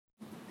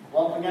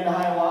Welcome again to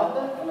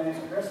Hiawatha. My name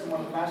is Chris. I'm one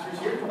of the pastors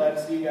here. Glad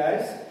to see you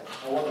guys.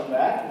 Welcome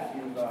back if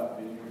you've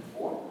been here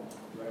before.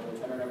 Regular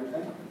tenor and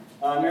everything.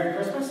 Merry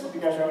Christmas. Hope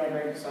you guys are having a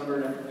great December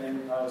and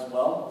everything as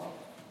well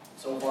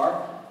so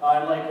far.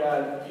 And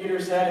like Peter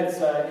said,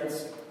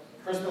 it's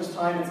Christmas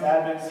time, it's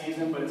Advent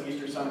season, but it's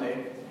Easter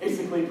Sunday.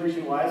 Basically,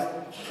 preaching-wise,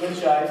 which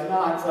is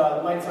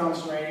not, might sound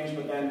strange,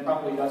 but then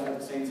probably does at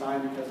the same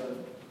time because of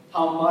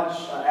how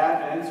much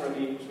Advent,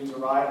 which means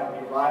arrival,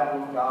 the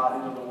arrival of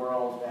God into the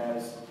world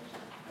as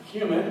a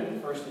human,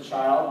 first a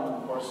child, and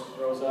of course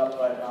grows up,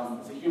 but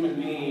as a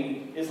human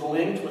being, is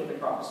linked with the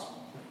cross.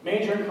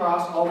 Manger and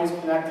cross always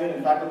connected.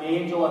 In fact, when the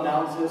angel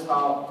announces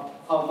how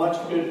much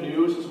good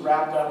news is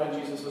wrapped up in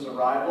Jesus'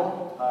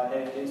 arrival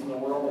into the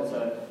world as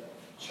a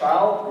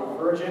child through a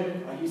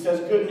virgin, he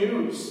says good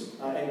news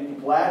and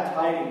glad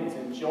tidings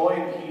and joy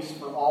and peace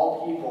for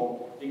all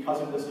people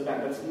because of this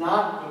event. That's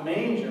not the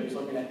manger he's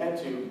looking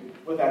ahead to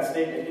with that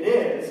statement. It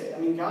is. I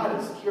mean, God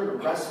is here to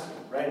rescue,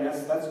 right? And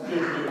that's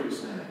good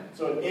news.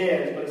 So it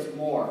is, but it's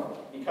more.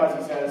 Because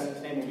he says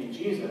his name will be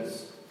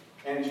Jesus,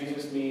 and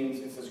Jesus means,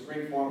 it's this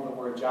Greek form of the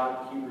word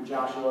Hebrew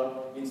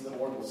Joshua, means the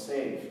Lord will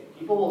save.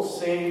 God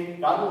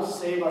will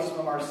save us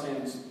from our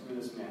sins through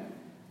this man,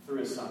 through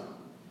his Son.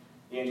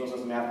 The angel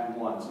says in Matthew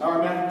 1. So now we're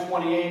in Matthew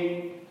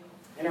 28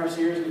 in our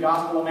series, the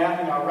Gospel of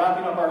Matthew. Now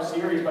wrapping up our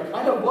series, but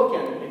kind of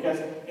bookended because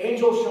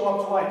angels show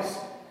up twice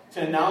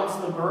to announce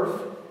the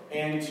birth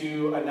and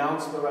to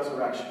announce the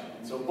resurrection.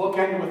 And so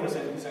bookended with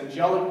this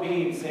angelic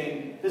being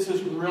saying, this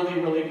is really,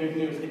 really good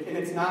news. And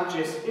it's not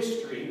just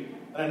history,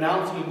 but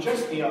announcing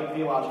just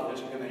theological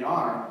history, and they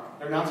are.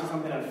 They're announcing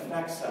something that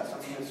affects us,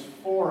 something that's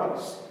for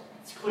us.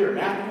 It's clear.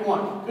 Matthew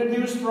 1, good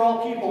news for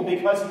all people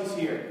because he's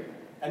here.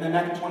 And then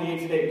Matthew 28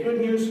 today,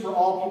 good news for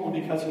all people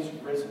because he's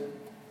risen.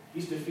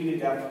 He's defeated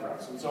death for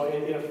us. And so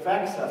it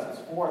affects us,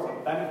 it's for us,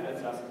 it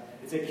benefits us.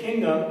 It's a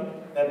kingdom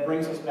that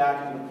brings us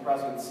back into the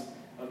presence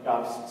of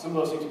God. Some of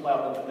those things play out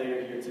a little bit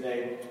later here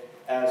today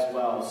as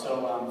well.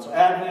 So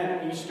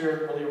Advent and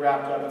Easter really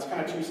wrapped up. It's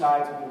kind of two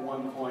sides of the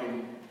one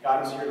coin.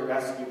 God is here to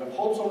rescue, but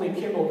hope's only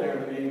kindled there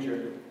in the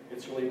manger.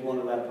 It's really blown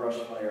to that brush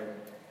fire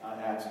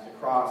at the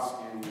cross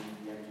and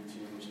the empty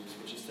tomb,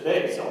 which is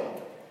today.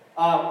 So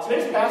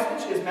today's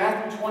passage is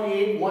Matthew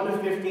 28,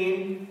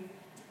 1-15.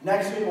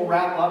 Next week we'll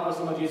wrap up with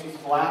some of Jesus'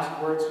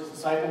 last words to his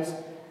disciples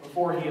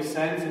before he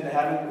ascends into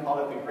heaven. We call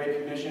it the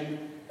Great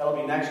Commission. That'll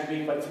be next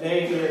week. But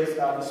today is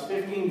this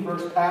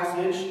 15-verse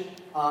passage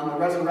on the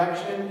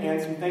resurrection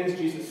and some things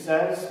Jesus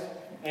says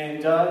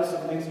and does,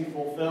 some things he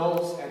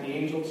fulfills, and the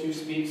angel too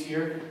speaks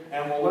here.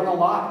 And we'll learn a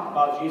lot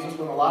about Jesus,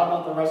 learn a lot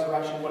about the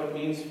resurrection, what it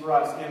means for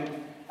us. And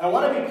I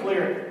want to be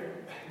clear,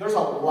 there's a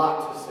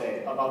lot to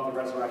say about the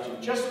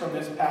resurrection, just from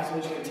this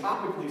passage and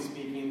topically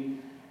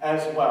speaking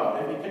as well.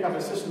 If you pick up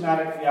a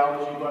systematic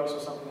theology book, so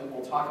something that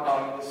we'll talk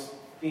about this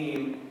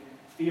theme,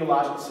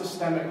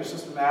 systemically,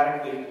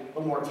 systematically,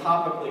 but more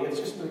topically, it's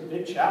just a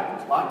big chapter.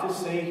 There's a lot to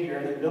say here,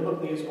 and then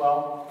biblically as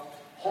well.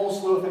 Whole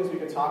slew of things we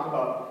could talk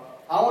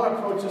about. I want to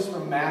approach this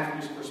from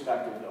Matthew's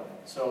perspective, though.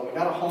 So we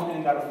got to hone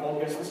in, got to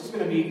focus. This is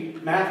going to be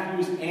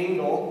Matthew's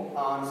angle.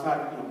 It's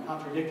not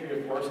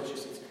contradictory, of course.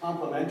 It's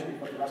complementary to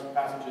what the rest of the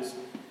passages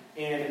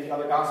and the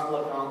other gospel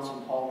accounts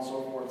from Paul and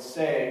so forth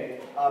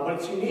say. But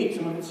it's unique.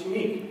 Some of it's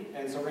unique.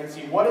 And so we're going to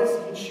see what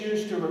does he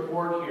choose to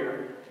record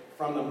here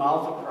from the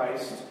mouth of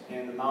Christ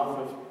and the mouth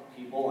of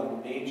people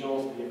and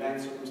angels, the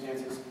events,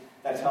 circumstances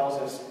that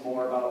tells us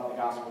more about the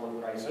gospel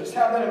of Christ. So just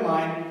have that in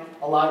mind.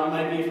 A lot, you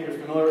might be, if you're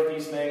familiar with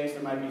these things,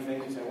 there might be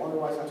things you say, I wonder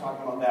why he's not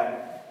talking about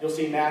that. You'll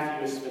see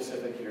Matthew is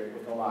specific here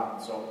with a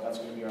lot. So that's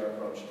going to be our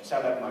approach. Just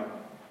have that in mind.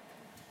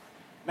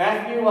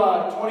 Matthew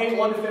 28,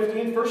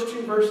 1-15, first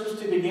two verses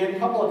to begin. A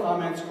couple of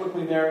comments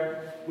quickly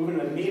there. Moving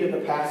to the meat of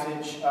the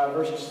passage,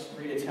 verses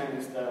 3-10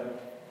 is the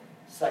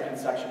second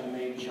section, the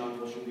main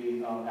chunk, which will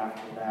be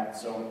after that.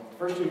 So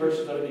first two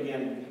verses to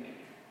begin.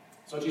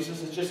 So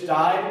Jesus has just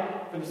died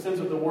for the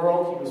sins of the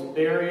world. He was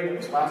buried. It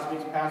was last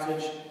week's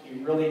passage. He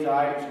really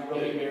died. He was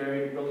really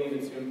buried, really in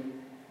the tomb.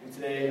 And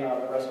today,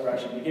 the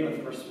resurrection. Begin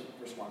with verse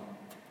 1.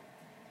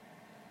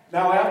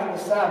 Now after the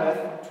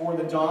Sabbath, toward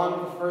the dawn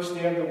of the first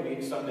day of the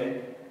week,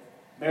 Sunday,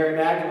 Mary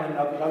Magdalene and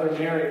the other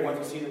Mary went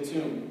to see the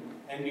tomb.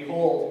 And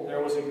behold,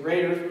 there was a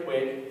great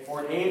earthquake,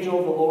 for an angel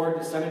of the Lord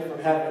descended from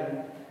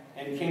heaven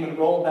and came and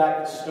rolled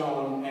back the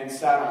stone and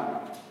sat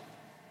on it.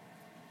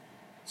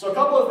 So a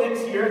couple of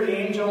things here. The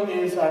angel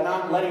is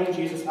not letting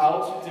Jesus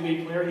out. To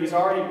be clear, he's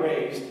already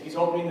raised. He's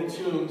opening the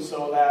tomb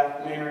so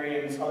that Mary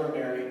and this other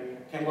Mary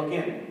can look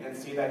in and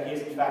see that he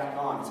is in fact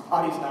gone. His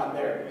body's not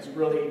there. He's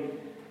really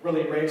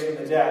raised from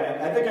the dead.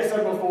 And I think I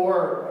said before,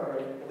 or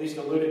at least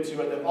alluded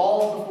to it, that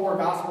all the four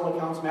gospel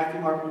accounts,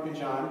 Matthew, Mark, Luke, and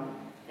John,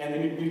 and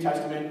the New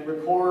Testament,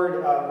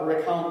 record or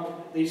recount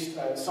at least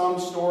some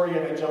story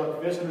of angelic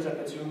visitors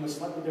at the tomb with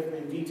slightly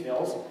different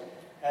details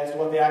as to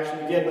what they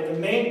actually did. But the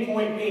main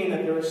point being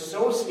that they're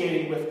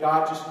associating with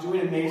God just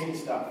doing amazing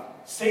stuff,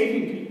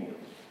 saving people,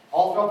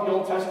 All throughout the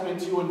Old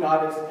Testament, too, when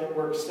God is at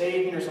work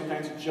saving or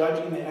sometimes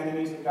judging the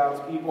enemies of God's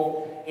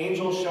people,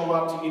 angels show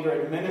up to either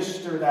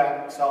administer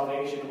that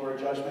salvation or a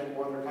judgment,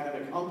 or they're kind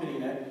of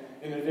accompanying it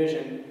in a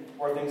vision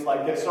or things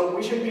like this. So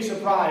we shouldn't be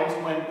surprised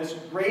when this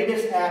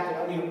greatest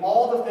act,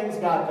 all the things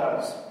God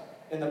does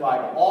in the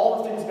Bible,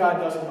 all the things God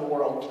does in the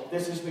world,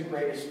 this is the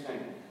greatest thing.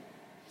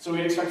 So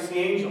we'd expect to see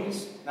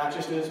angels, not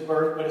just at his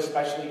birth, but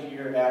especially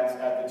here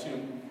at the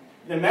tomb.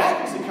 In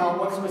Matthew's account,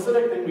 one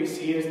specific thing we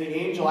see is the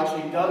angel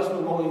actually does the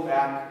rolling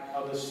back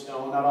of the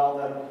stone. Not all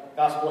the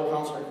gospel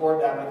accounts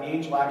record that, but the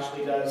angel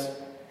actually does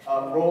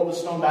roll the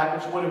stone back,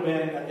 which would have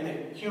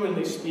been,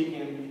 humanly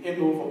speaking,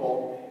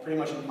 immovable, pretty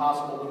much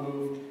impossible to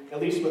move, at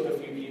least with a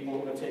few people.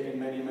 It would have taken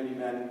many, many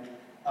men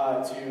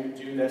to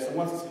do this. And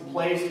once it's in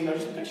place,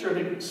 just picture a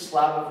big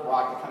slab of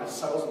rock that kind of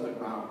settles in the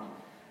ground.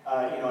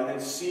 And then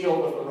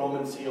sealed with the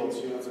Roman seal,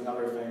 too. That's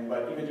another thing.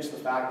 But even just the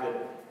fact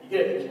that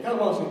you kind of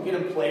want to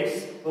get in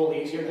place a little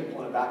easier than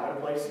pulling it back out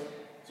of place.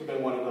 It's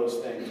been one of those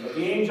things. But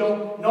the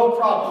angel, no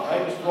problem,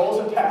 right? Just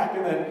rolls it back,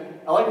 and then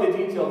I like the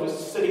detail of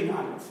just sitting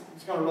on it.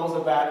 Just kind of rolls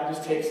it back and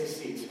just takes his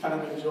seat. Kind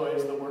of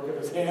enjoys the work of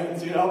his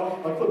hands, Like,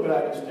 look what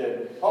I just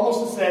did.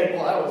 Almost to say,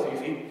 well, that was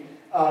easy.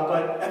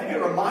 But I think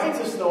it reminds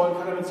us, though, in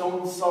kind of its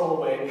own subtle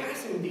way,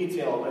 passing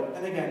detail, but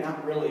then again,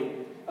 not really,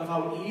 of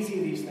how easy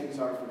these things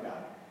are for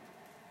God.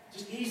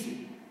 Just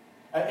easy.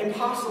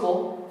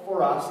 Impossible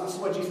for us. This is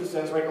what Jesus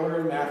says right earlier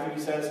in Matthew. He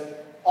says,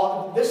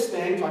 this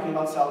thing, talking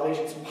about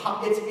salvation, it's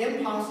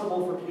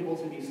impossible for people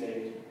to be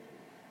saved,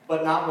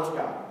 but not with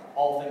God.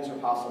 All things are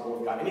possible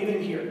with God. And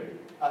even here,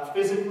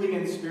 physically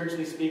and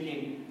spiritually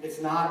speaking,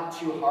 it's not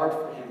too hard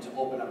for him to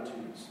open up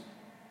tombs.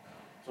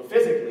 So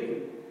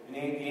physically, the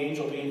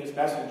angel being his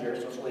messenger,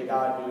 so it's really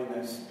God doing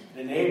this,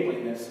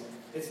 enabling this,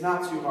 it's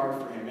not too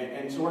hard for him.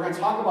 And so we're going to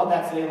talk about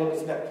that today, a little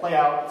bit, that play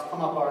out. It's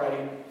come up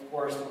already, of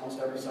course, almost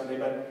every Sunday,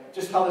 but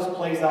just how this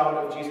plays out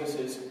of Jesus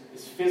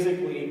is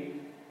physically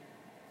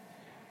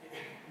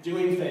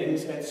doing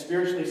things, and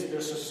spiritually,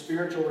 there's a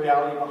spiritual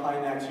reality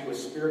behind that too, a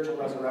spiritual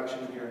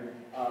resurrection here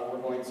we're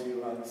going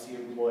to see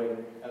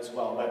employed as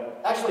well.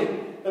 But actually,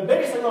 the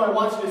biggest thing that I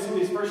want you to see in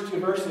these first two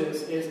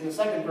verses is in the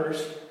second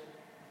verse,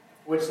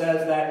 which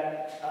says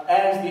that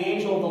as the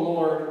angel of the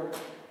Lord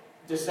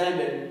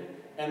descended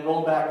and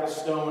rolled back the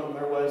stone,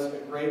 there was a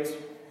great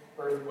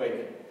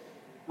earthquake.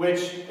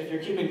 Which, if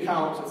you're keeping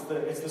count,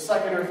 it's the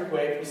second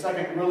earthquake, the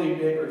second really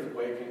big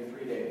earthquake in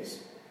 3 days.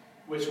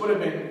 Which would have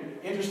been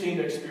interesting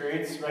to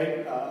experience, right,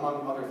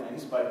 among other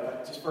things.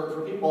 But just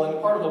for people in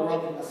a part of the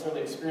world that didn't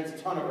necessarily experience a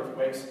ton of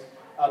earthquakes,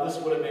 this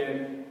would have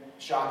been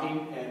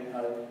shocking and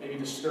maybe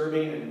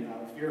disturbing and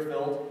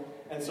fear-filled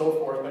and so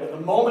forth. But at the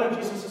moment of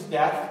Jesus'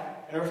 death,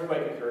 an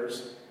earthquake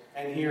occurs.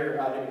 And here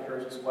it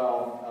occurs as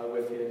well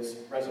with his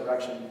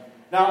resurrection.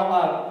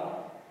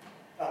 Now,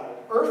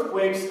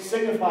 earthquakes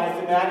signify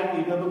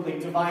thematically, biblically,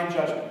 divine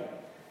judgment.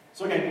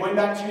 So again, going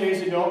back 2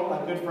 days ago,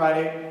 on Good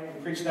Friday,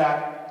 we preached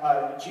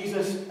that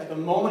Jesus, at the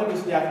moment of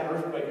his death, an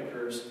earthquake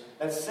occurs.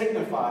 That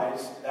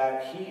signifies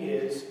that he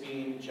is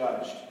being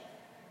judged.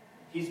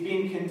 He's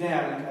being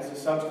condemned as a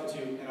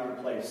substitute in our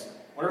place.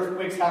 When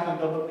earthquakes happen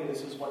biblically,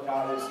 this is what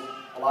God is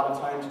a lot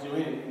of times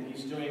doing, and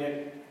he's doing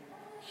it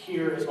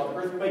here as well.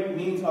 Earthquake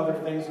means other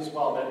things as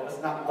well, but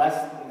it's not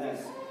less than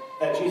this.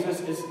 That Jesus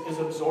is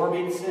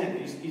absorbing sin.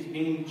 He's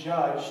being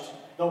judged.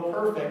 Though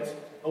perfect,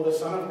 though the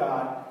Son of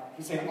God,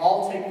 he's saying,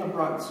 I'll take the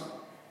brunt.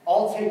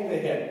 I'll take the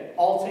hit.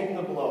 I'll take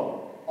the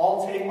blow.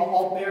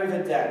 I'll bear the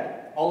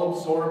debt. I'll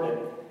absorb it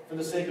for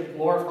the sake of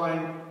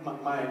glorifying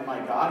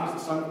my God.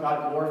 He's the Son of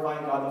God,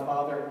 glorifying God the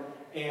Father,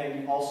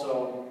 and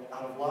also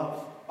out of love.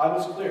 The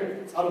Bible's clear.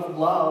 It's out of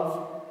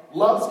love.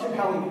 Love's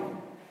compelling him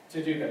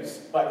to do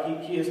this. But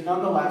he is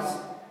nonetheless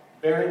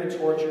bearing the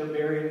torture,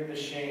 bearing the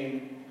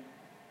shame,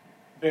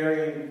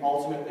 bearing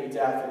ultimately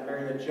death, and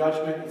bearing the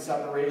judgment and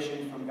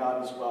separation from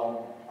God as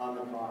well on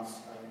the cross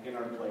in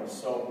our place.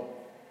 So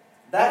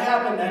that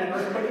happened then. An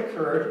earthquake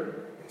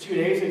occurred 2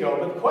 days ago.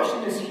 But the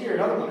question is here,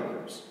 another one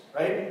occurs,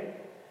 right?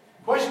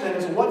 The question then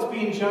is, what's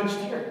being judged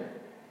here?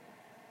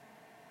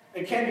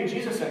 It can't be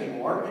Jesus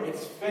anymore.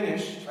 It's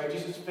finished, right?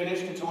 Jesus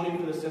finished atoning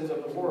for the sins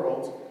of the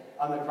world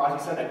on the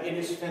cross. He said that it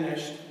is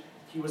finished.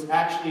 He was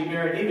actually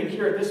buried. Even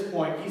here at this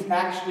point, he's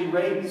actually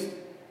raised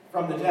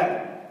from the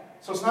dead.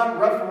 So it's not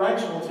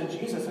referential to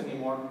Jesus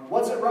anymore.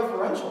 What's it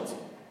referential to?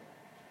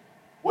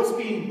 What's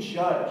being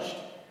judged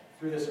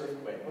through this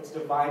earthquake? What's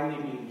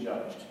divinely being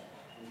judged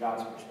from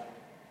God's perspective?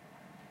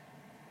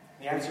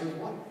 The answer is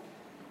what?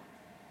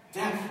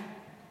 Death.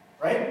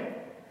 Right?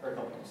 Or a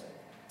couple people say,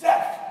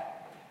 death.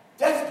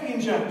 Death's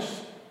being judged.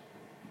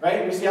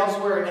 Right? We see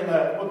elsewhere in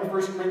the book of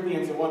 1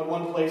 Corinthians, in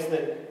one place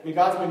that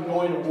God's been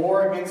going to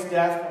war against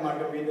death. I'm not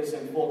going to read this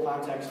in full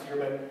context here,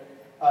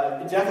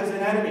 but death is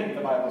an enemy,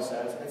 the Bible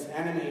says. It's an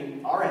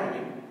enemy, our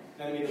enemy,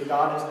 an enemy that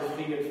God has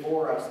defeated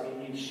for us,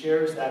 and he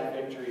shares that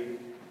victory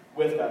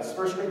with us.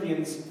 1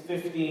 Corinthians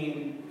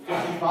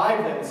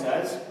 15:55 then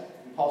says,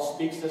 and Paul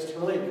speaks this to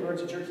really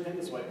encourage the church to think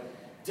this way,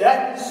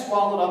 death is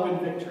swallowed up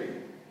in victory.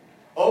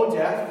 O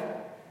death,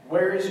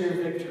 where is your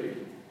victory?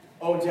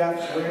 O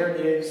death, where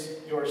is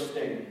your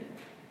sting?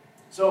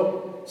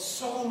 So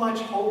much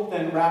hope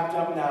then wrapped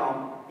up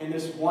now in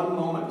this one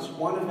moment, this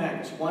one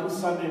event, this one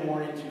Sunday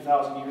morning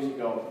 2,000 years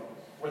ago,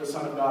 where the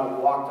Son of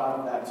God walked out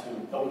of that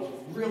tomb. Though he was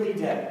really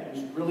dead,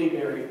 he was really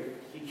buried,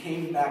 he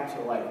came back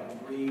to life,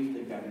 and breathed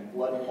again, and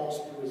blood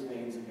pulsed through his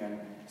veins again.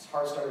 His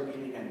heart started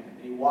beating again,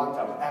 and he walked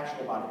out,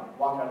 actual body,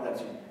 walked out of that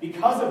tomb.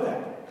 Because of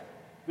that,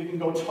 we can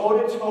go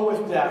toe-to-toe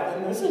with death.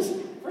 And this is,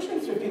 1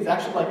 Corinthians 15 is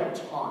actually like a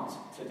taunt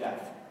to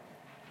death.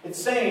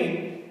 It's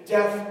saying,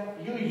 death,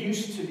 you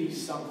used to be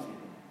something,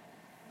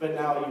 but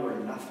now you are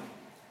nothing.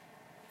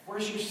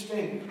 Where's your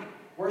sting?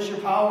 Where's your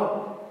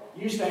power?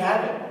 You used to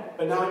have it,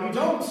 but now you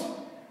don't.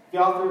 The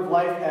author of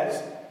life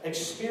has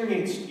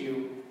experienced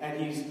you, and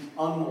he's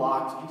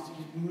unlocked.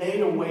 He's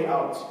made a way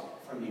out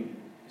from you.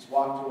 He's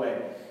walked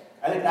away.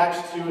 I think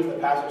Acts 2 is the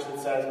passage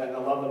that says, and I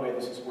love the way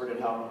this is worded,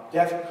 how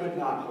death could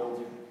not hold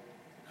him.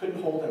 It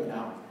couldn't hold him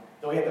now.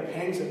 Though he had the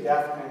pangs of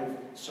death kind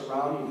of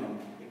surrounding him,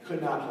 it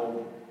could not hold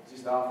him.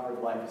 He's the author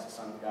of life. He's the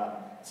Son of God.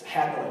 So it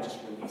had to just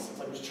release him. It's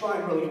like he was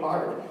trying really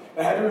hard,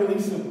 but I had to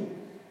release him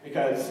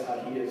because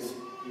he is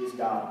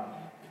God,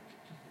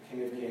 the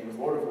King of Kings,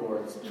 Lord of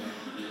Lords, and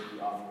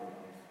the author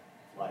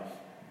of life.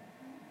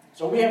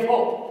 So we have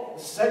hope.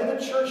 It's said to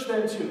the church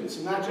then too. This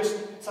is not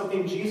just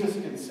something Jesus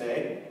can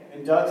say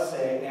and does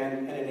say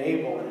and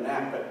enable and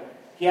enact, but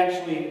he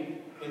actually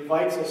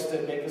invites us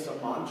to make this a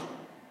mantra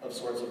of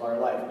sorts of our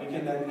life. We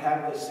can then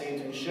have the same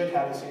and should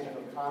have the same type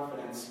of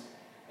confidence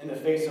in the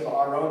face of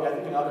our own, I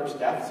think in others'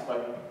 deaths,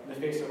 but in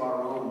the face of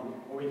our own,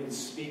 where we can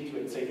speak to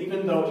it and say,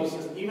 even though,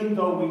 Jesus says, even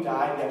though we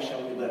die, yet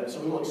shall we live. So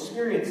we will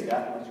experience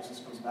death when Jesus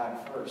comes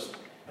back first.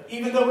 But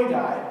even though we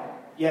die,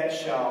 yet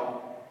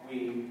shall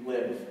we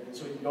live. And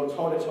so we can go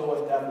toe-to-toe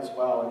with death as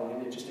well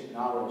and just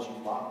acknowledge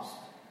you've lost.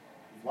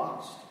 You've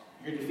lost.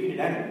 You're a defeated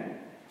enemy.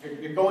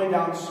 You're going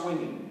down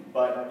swinging,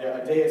 but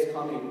a day is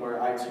coming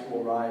where I too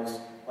will rise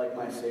like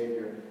my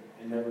Savior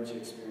and never to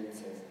experience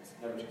it.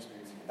 Never to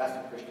experience it. That's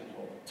the Christian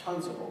hope.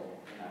 Tons of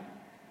hope in that.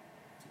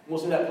 We'll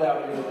see that play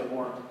out here a little bit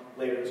more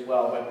later as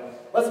well.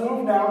 But let's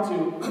move now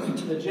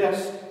to the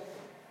gist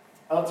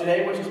of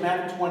today, which is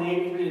Matthew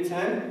 28,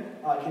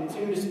 3-10.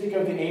 Continue to speak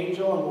of the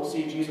angel, and we'll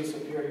see Jesus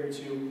appear here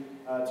to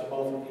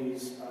both of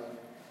these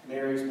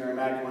Marys, Mary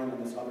Magdalene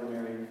and this other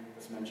Mary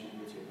that's mentioned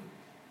here too.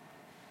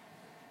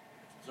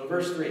 So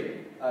verse 3,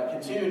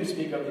 continue to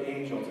speak of the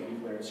angel, to be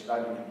clear,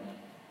 describing him.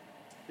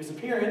 His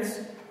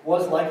appearance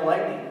was like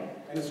lightning,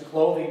 and his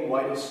clothing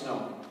white as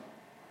snow.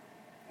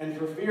 And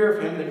for fear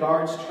of him, the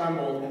guards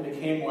trembled and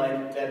became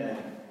like dead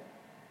men.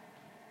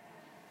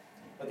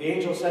 But the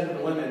angel said to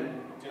the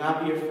women, "Do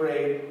not be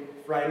afraid,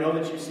 for I know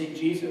that you seek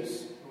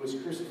Jesus, who was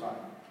crucified.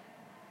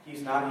 He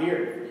is not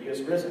here, for he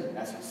is risen,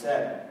 as he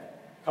said.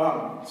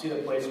 Come, see the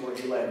place where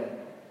he lay.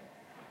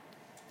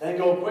 Then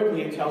go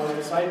quickly and tell the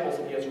disciples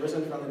that he has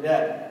risen from the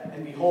dead.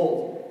 And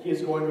behold, he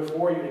is going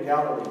before you to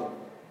Galilee.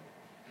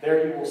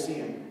 There you will see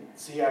him.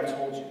 See, I have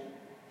told you."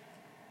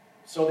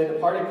 So they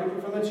departed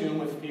quickly from the tomb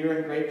with fear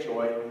and great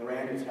joy, and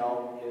ran to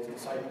tell his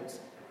disciples.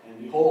 And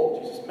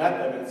behold, Jesus met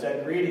them and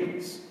said,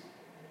 "Greetings."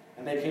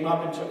 And they came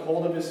up and took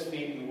hold of his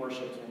feet and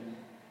worshipped him.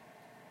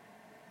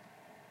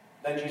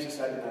 Then Jesus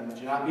said to them,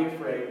 "Do not be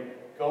afraid.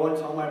 Go and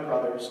tell my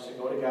brothers to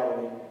go to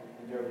Galilee,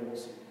 and there they will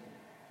see me."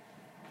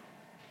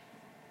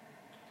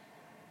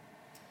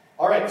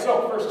 All right,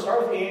 so first, to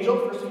start with the angel,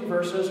 the first few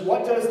verses.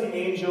 What does the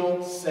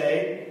angel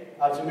say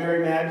to Mary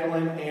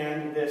Magdalene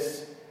and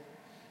this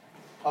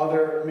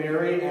other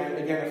Mary? And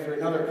again, if you're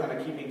another kind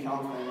of keeping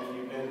count, and if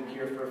you've been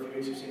here for a few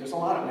weeks, you've seen there's a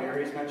lot of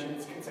Marys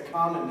mentioned. It's a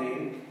common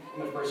name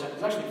in the first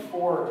sentence. There's actually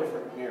 4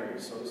 different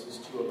Marys, so this is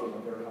 2 of them,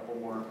 but there are a couple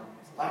more.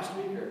 Last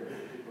week or the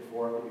week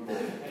before?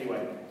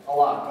 Anyway, a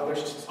lot. But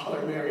there's just this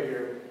other Mary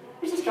here.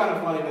 It's just kind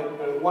of funny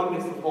that one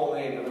gets the full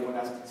name and the other one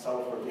has to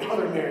settle for the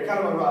other Mary. Kind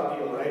of a raw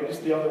deal, right?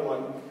 Just the other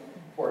one,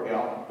 poor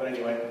gal. But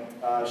anyway,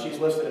 she's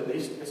listed at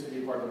least. This could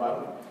be part of the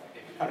Bible.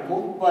 Kind of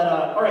cool.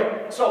 But, all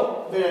right,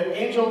 so the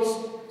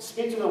angels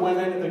speak to the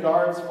women. The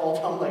guards fall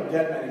down like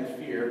dead men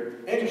in fear.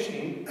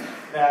 Interesting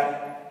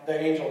that the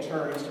angel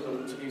turns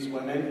to these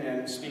women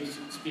and speaks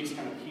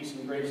kind of peace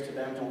and grace to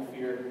them. Don't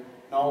fear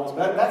and all this.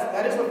 But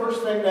that is the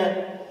first thing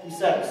that he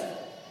says.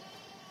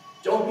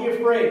 Don't be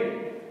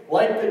afraid,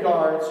 like the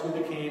guards who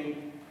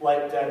became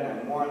like dead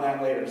men. More on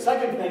that later.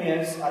 Second thing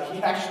is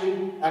he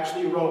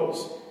actually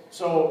rose.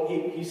 So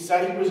he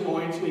said he was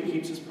going to. He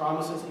keeps his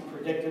promises. He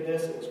predicted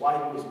this. It was why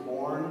he was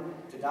born,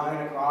 to die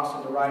on a cross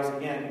and to rise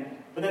again.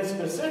 But then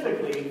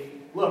specifically,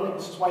 look,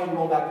 this is why he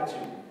rolled back the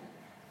tomb.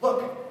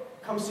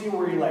 Look, come see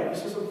where he lay.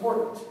 This is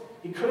important.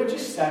 He could have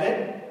just said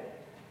it,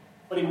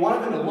 but he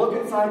wanted them to look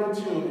inside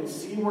the tomb and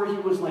see where he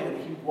was laying.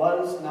 He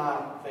was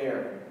not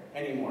there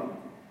anymore.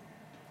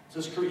 So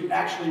he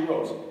actually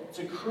rose. It's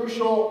a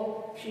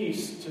crucial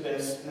piece to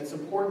this, and it's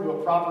important to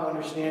a proper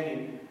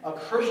understanding, a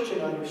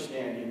Christian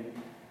understanding.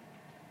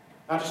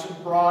 Not just a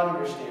broad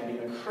understanding,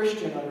 a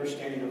Christian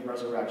understanding of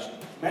resurrection.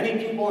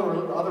 Many people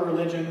in other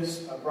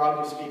religions,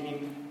 broadly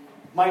speaking,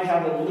 might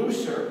have a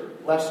looser,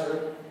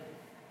 lesser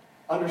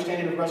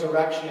understanding of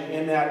resurrection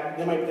in that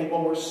they might think,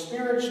 well, we're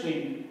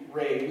spiritually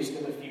raised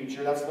in the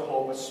future. That's the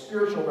hope, a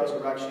spiritual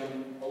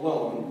resurrection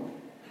alone,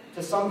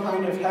 to some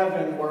kind of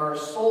heaven where our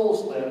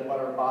souls live, but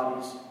our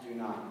bodies do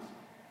not.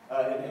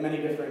 In many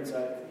different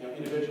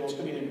individuals,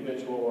 could be an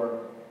individual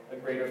or a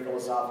greater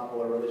philosophical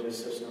or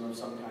religious system of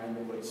some kind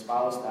that would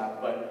espouse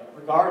that. But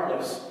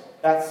regardless,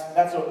 that's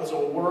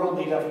a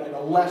worldly, definitely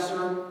a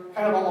lesser,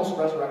 kind of almost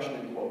resurrection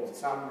in quotes.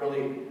 It's not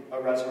really a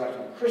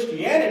resurrection.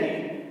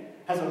 Christianity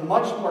has a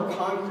much more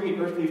concrete,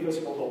 earthly,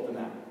 physical hope than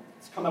that.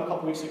 It's come up a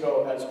couple weeks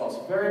ago as well.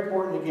 It's very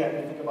important, again,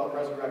 when you think about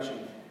resurrection.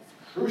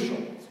 It's crucial.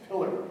 It's a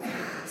pillar.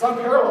 It's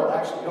unparalleled,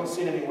 actually. You don't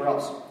see it anywhere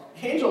else.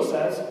 The angel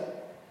says,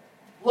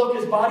 look,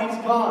 his body's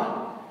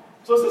gone.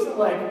 So this isn't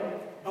like,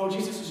 oh,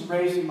 Jesus is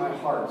raised in my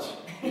heart,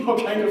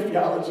 kind of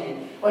theology.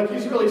 Like,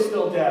 he's really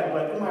still dead,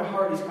 but in my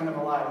heart he's kind of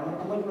alive.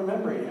 I'm like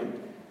remembering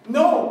him.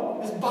 No,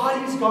 his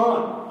body's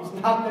gone.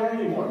 He's not there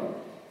anymore.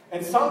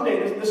 And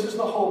someday, this is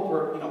the hope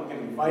we're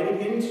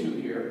invited into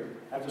here.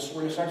 We're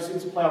going to start to see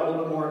this play out a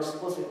little bit more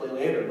explicitly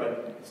later,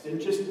 but this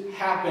didn't just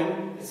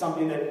happen. It's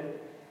something that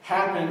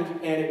happened,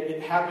 and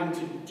it happened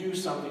to do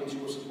something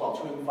to us as well,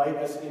 to invite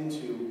us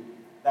into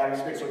that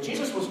experience. So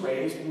Jesus was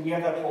raised, and we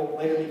have that hope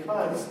later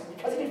because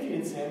he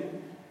defeated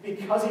sin,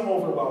 because he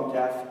overwhelmed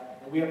death,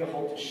 and we have the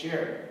hope to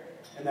share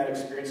in that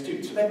experience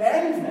too. To the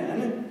end,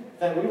 then,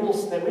 that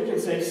we can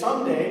say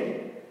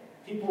someday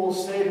people will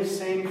say the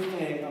same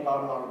thing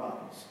about our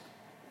bodies.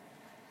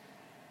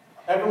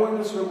 Everyone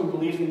in this room who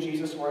believes in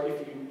Jesus, or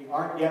if you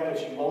aren't yet,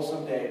 but you will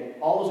someday,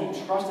 all those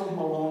who trust in him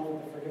alone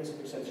for the forgiveness of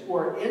their sins, who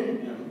are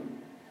in him,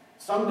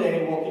 someday,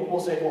 people will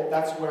say, well,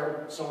 that's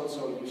where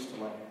so-and-so used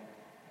to lay.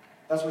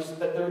 That's where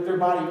their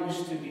body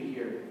used to be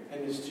here,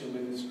 in this tomb,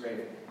 in this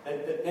grave.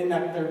 In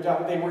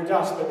that they were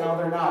dust, but now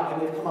they're not,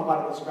 and they've come up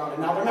out of this ground,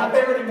 and now they're not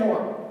there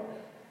anymore.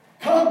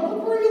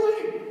 Come,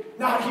 really?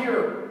 Not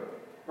here.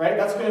 Right?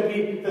 That's going to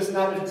be this,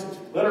 not if it's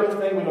a literal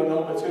thing, we don't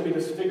know, but it's going to be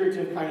this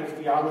figurative kind of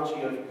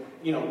theology of,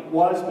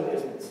 was but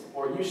isn't,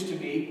 or used to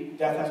be.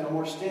 Death has no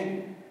more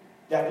sting.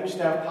 Death used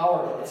to have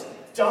power, but it's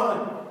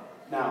done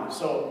now.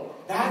 So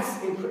that's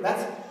to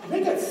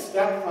make that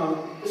step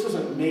from this is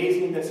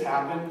amazing that's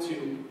happened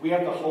to we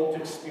have the hope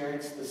to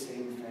experience the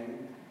same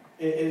thing.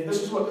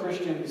 This is what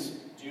Christians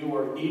do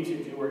or need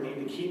to do or need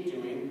to keep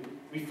doing.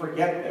 We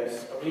forget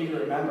this, but we need to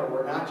remember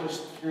we're not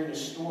just hearing a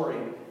story.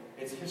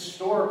 It's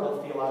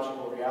historical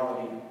theological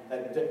reality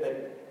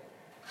that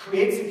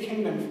creates a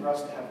kingdom for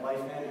us to have life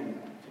in and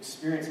to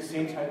experience the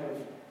same type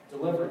of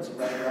deliverance and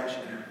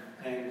resurrection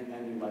and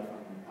new life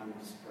on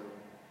this earth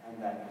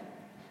and that kingdom.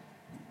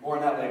 More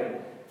on that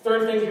later.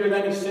 Third thing here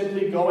then is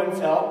simply go and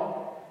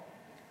tell.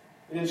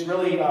 It is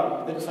really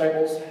the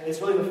disciples.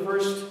 It's really the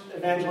first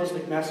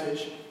evangelistic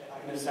message,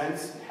 in a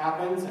sense. It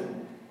happens,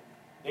 and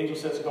the angel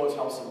says, go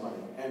tell somebody.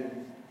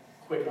 And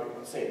quick, I'm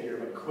going to say it here,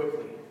 but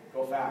quickly,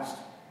 go fast,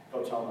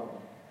 go tell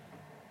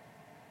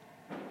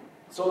them.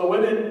 So the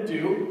women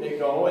do. They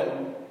go,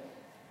 and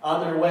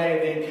on their way,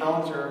 they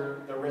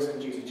encounter the risen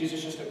Jesus.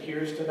 Jesus just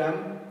appears to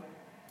them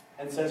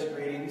and says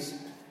greetings.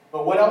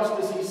 But what else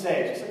does he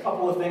say? Just a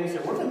couple of things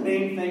here. What are the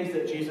main things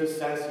that Jesus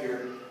says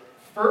here?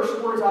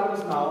 First words out of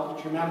his mouth,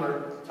 which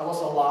remember, tell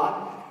us a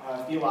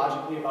lot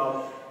theologically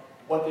about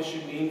what this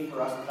should mean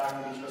for us, the fact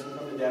that he's risen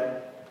from the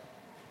dead.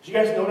 Did you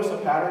guys notice a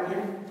pattern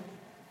here?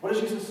 What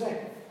does Jesus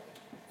say?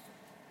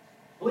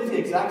 I believe the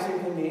exact same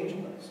thing the angel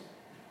does.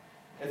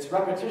 It's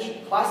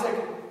repetition. Classic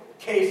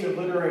case of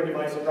literary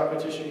device of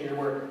repetition here,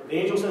 where the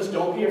angel says,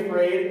 don't be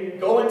afraid,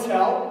 go and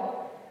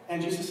tell.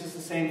 And Jesus says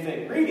the same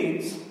thing.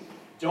 Greetings.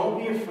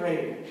 Don't be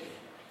afraid.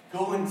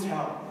 Go and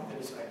tell the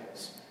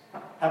disciples.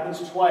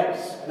 Happens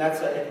twice. And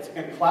it's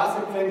a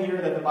classic thing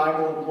here that the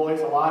Bible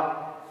employs a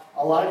lot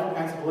of different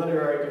kinds of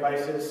literary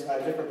devices,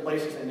 different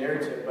places in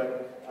narrative.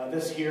 But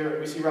this here,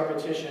 we see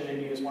repetition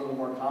maybe is one of the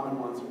more common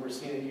ones, and we're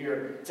seeing it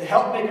here to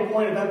help make a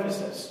point of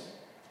emphasis.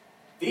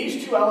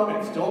 These two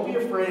elements, don't be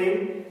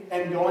afraid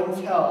and go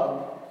and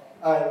tell,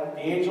 the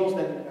angel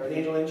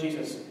and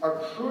Jesus, are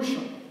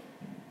crucial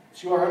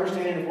to our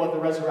understanding of what the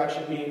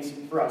resurrection means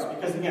for us.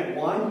 Because again,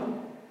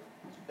 one,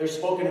 they're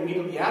spoken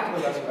immediately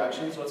after the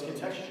resurrection, so it's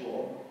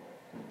contextual.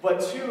 But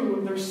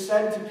two, they're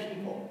said to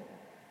people.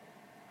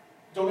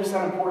 Don't miss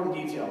that important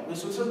detail.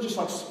 This isn't just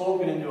like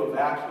spoken into a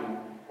vacuum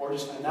or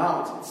just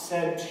announced. It's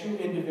said to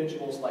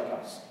individuals like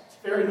us. It's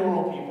very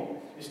normal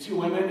people. These two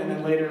women, and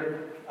then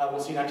later,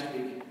 we'll see next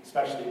week,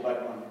 especially,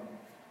 but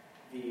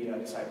the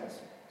disciples.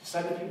 Just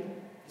said to people.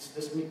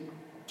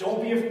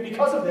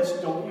 Because of this,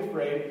 don't be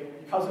afraid.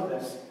 Because of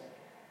this,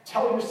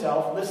 tell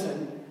yourself,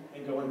 listen,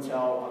 and go and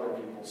tell other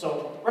people.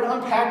 So we're going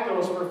to unpack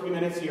those for a few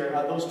minutes here,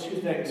 those two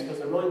things, because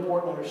they're really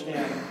important to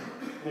understand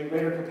in a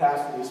greater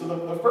capacity. So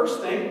the first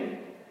thing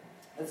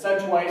that's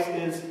said twice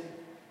is,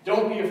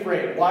 don't be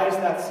afraid. Why is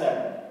that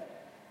said?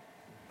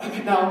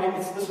 Now,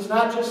 this is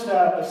not just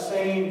a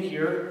saying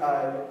here,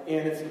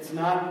 and it's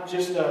not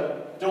just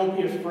a, don't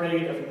be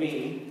afraid of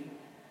me,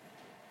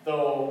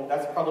 though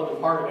that's probably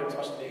part of it,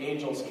 especially the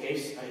angel's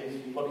case.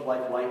 He looked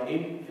like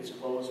lightning. His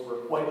clothes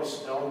were white as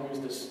snow. He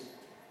was this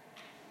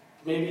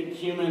maybe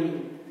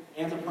human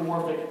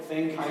anthropomorphic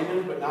thing, kind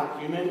of, but not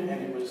human,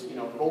 and it was,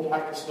 rolled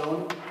back to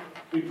stone,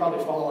 we'd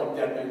probably follow like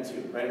dead men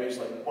too, right? I mean, it's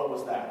like, what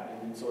was that?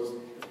 And so it's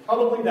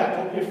probably that.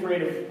 Don't be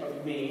afraid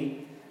of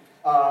me.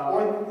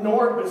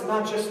 But it's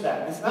not just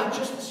that. It's not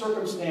just the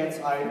circumstance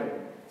either.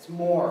 It's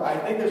more. I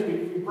think as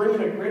we bring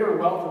in a greater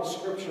wealth of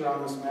Scripture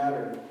on this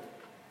matter,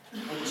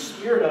 and the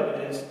spirit of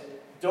it is,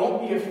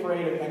 don't be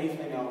afraid of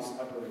anything else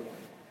ever again.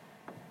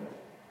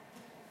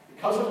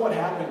 Because of what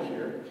happened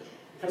here,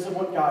 because of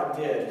what God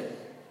did,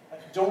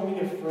 don't be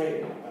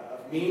afraid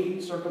of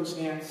me,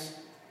 circumstance,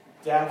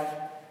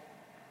 death,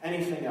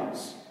 anything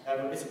else.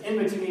 It's an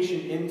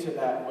invitation into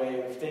that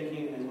way of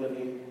thinking and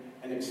living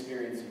and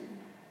experiencing.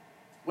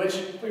 Which,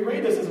 if we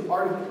read this as a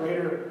part of the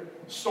greater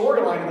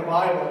storyline of the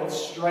Bible, it's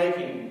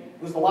striking.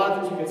 There's a lot of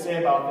things we could say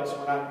about this.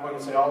 We're not going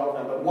to say all of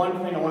them. But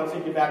one thing I want to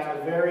take you back to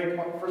the very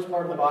first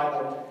part of the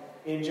Bible.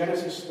 In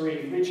Genesis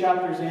 3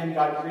 chapters in,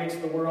 God creates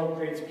the world,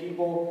 creates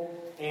people,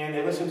 and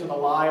they listen to the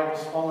lie of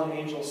this fallen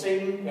angel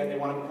Satan, and they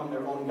want to become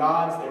their own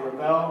gods. They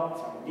rebel.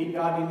 I don't need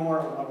God anymore.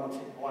 I want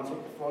to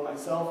take the throne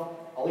myself.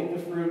 I'll eat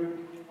the fruit.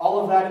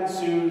 All of that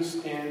ensues,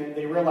 and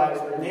they realize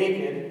they're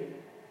naked,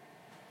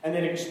 and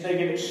they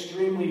get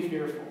extremely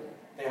fearful.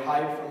 They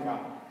hide from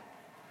God.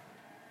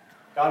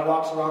 God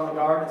walks around the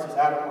garden and says,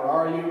 Adam, where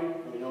are you?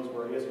 And he knows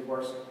where he is, of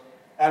course.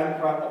 Adam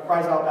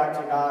cries out back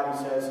to God.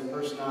 He says in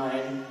verse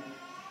 9,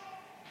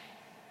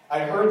 I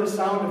heard the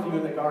sound of you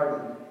in the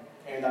garden,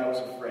 and I was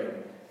afraid.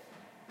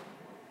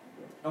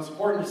 Now it's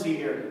important to see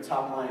here, the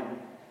top line,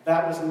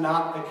 that was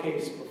not the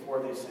case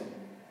before they sinned.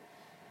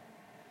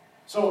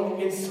 So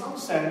in some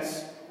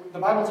sense, the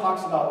Bible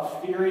talks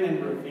about fearing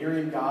and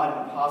revering God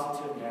in a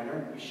positive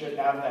manner. We should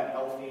have that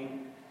healthy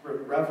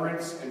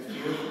reverence and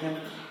fear for Him.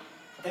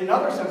 In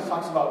another sense, it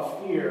talks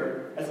about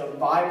fear as a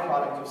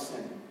byproduct of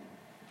sin.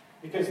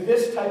 Because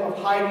this type of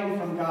hiding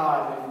from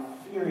God and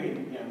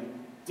fearing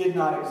Him did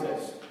not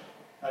exist.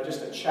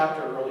 Just a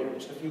chapter earlier,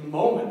 just a few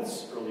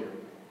moments earlier,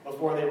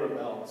 before they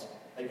rebelled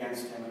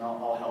against Him and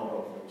all hell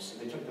broke loose.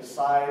 So they took the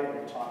side of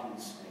the talking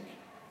snake,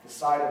 the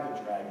side of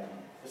the dragon,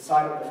 the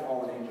side of the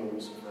fallen angel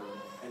Lucifer,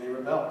 and they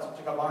rebelled.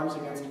 Took up arms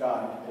against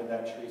God and did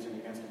that treason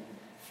against Him.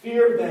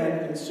 Fear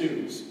then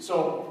ensues.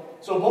 So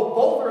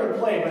both are in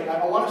play, but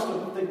I want us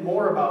to think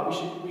more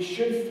about, we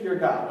should fear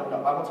God. No,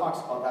 the Bible talks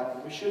about that,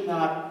 but we should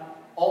not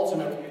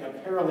ultimately, in a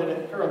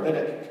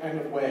paralytic kind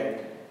of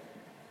way,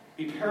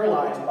 be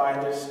paralyzed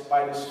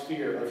by this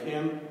fear of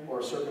Him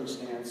or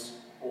circumstance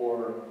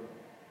or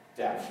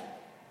death.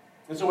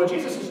 And so what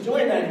Jesus is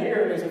doing then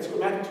here is it's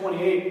Matthew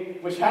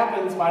 28, which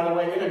happens, by the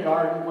way, in a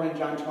garden. We're in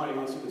John 20,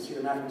 once you can see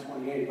the Matthew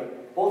 28,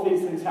 but both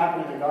these things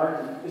happen in a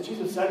garden. As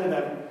Jesus said to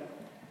them,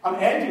 I'm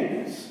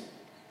ending this.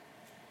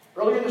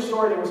 Earlier in the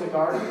story, there was a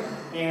garden,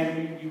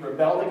 and you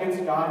rebelled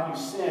against God,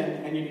 you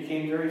sinned, and you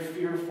became very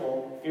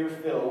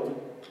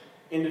fear-filled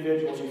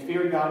individuals. You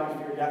feared God,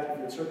 you feared death, you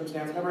feared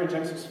circumstance. Remember in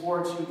Genesis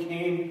 4, 2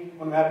 came,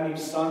 one of Adam and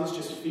Eve's sons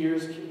just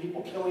fears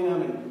people killing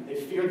them, and they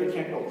feared they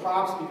can't grow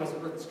crops because the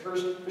earth is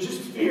cursed. There's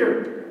just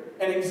fear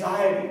and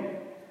anxiety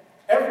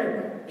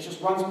everywhere. It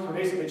just runs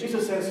pervasively.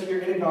 Jesus says here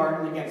in a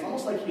garden, again, it's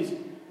almost like He's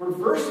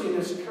reversing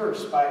this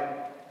curse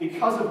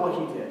because of what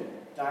He did.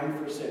 Dying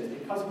for sins,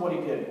 because of what He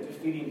did,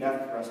 defeating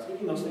death for us,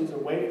 taking those things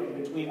away from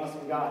between us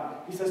and God.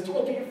 He says,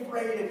 don't be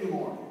afraid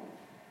anymore.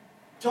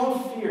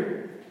 Don't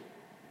fear.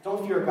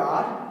 Don't fear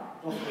God.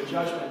 Don't fear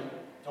judgment.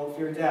 Don't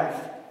fear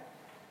death,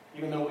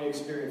 even though we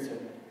experience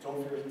it.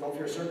 Don't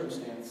fear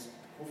circumstance.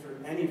 Don't fear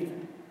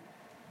anything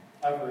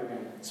ever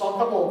again. So a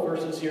couple of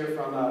verses here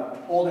from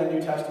Old and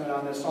New Testament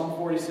on this. Psalm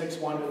 46,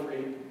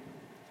 1-3.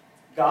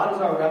 God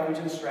is our refuge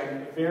and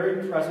strength, a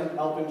very present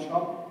help in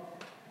trouble.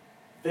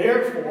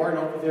 Therefore,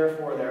 note the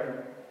therefore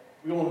there,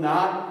 we will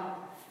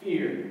not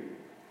fear,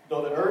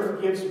 though the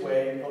earth gives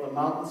way, though the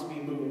mountains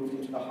be moved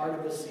into the heart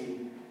of the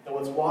sea, though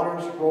its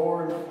waters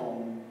roar and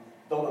foam,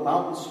 though the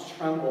mountains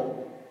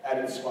tremble at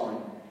its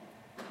swelling.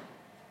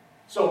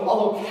 So,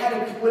 although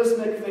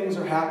cataclysmic things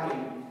are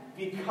happening,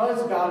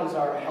 because God is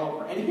our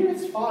helper, and here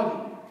it's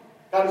foggy.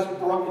 God is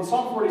in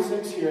Psalm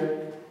 46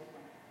 here,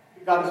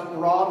 God is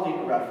broadly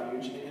a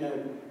refuge. In a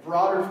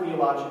broader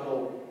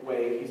theological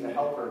way, He's a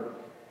helper.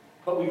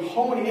 But we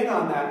hone in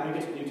on that when we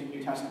get to the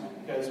New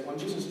Testament, because when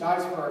Jesus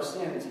dies for our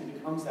sins, He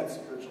becomes that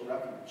spiritual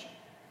refuge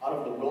out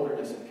of the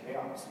wilderness of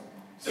chaos and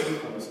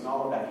sinfulness and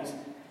all of that. He's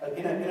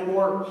in a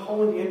more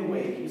honed-in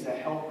way, He's a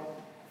helper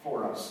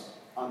for us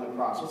on the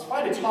cross. So it's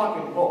fine to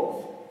talk in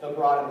both, the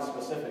broad and the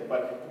specific,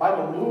 but the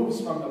Bible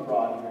moves from the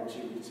broad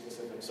here to the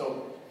specific.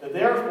 So the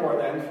therefore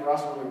then, for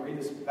us when we read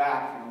this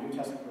back from a New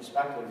Testament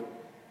perspective,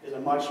 is a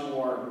much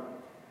more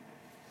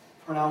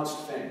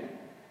pronounced thing.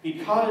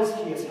 Because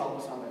He has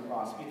helped us on the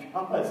cross.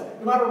 Because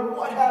no matter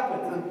what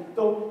happens, and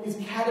though these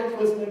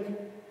cataclysmic,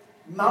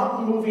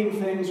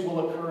 mountain-moving things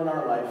will occur in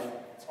our life,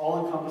 it's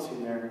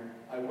all-encompassing there.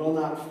 I will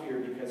not fear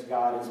because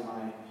God is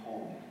my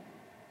home.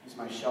 He's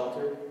my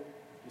shelter.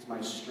 He's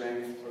my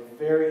strength.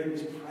 In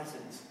His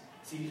presence.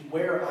 See, He's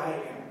where I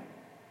am.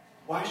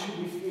 Why should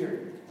we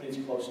fear when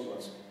He's close to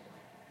us?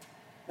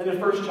 Then in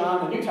 1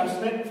 John, the New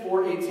Testament,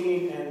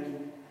 4:18,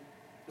 and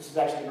This is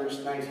actually verse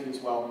 19 as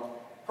well.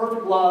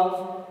 Perfect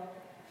love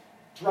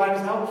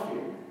drives out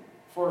fear,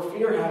 for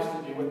fear has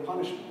to do with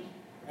punishment.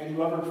 And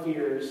whoever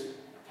fears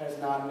has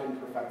not been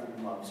perfected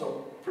in love.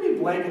 So, pretty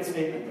blanket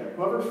statement there.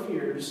 Whoever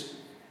fears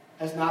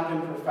has not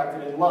been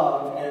perfected in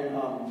love. And,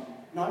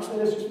 no, actually,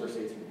 that is just verse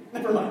 18.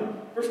 Never mind.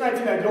 Verse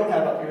 19 I don't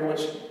have up here,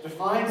 which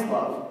defines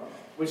love,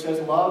 which says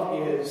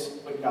love is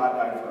when God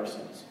died for our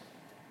sins.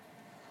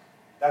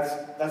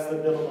 That's the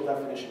biblical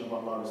definition of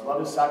what love is.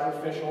 Love is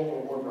sacrificial,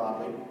 or more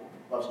broadly.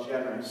 Love's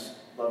generous.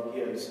 Love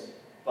gives.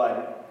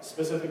 But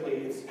specifically,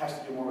 it has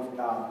to do more with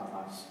God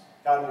than us.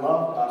 God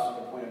loved us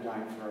to the point of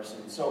dying for our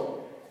sins.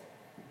 So,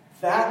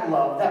 that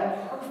love,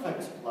 that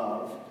perfect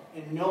love,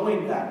 and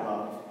knowing that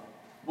love,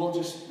 will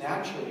just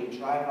naturally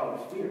drive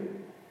out fear.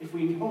 If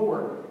we know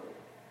we're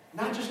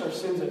not just our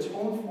sins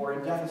atoned for,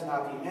 and death is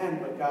not the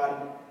end, but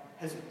God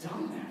has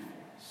done that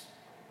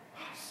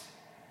for us.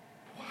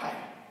 Why?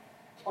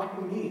 Why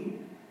me?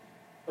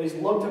 But He's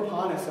looked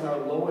upon us in our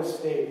lowest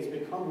state. He's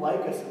become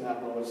like us in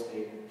that lowest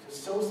state. He's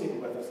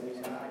associated with us, and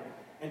He's died.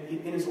 And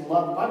in His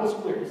love, the Bible's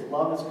clear, His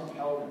love has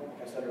compelled Him,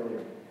 like I said earlier.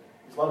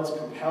 His love has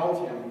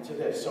compelled Him to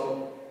this.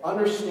 So,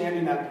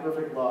 understanding that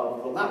perfect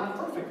love will not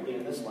perfectly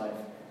in this life,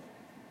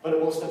 but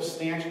it will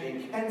substantially,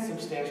 and can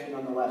substantially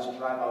nonetheless,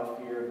 drive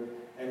out fear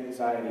and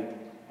anxiety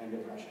and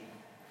depression.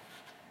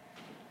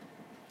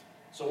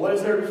 So what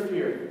is there to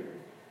fear?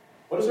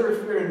 What is there to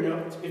fear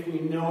if we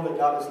know that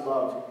God is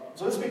loved?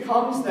 So this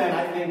becomes then,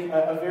 I think,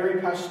 a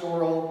very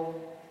pastoral,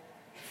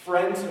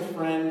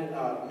 friend-to-friend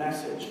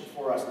message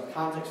for us, the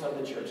context of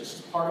the church. This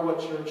is part of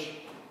what church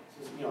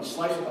is, a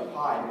slice of the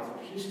pie. It's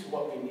a piece to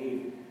what we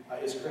need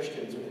as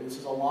Christians. And this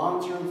is a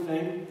long-term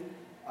thing,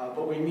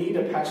 but we need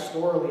to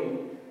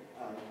pastorally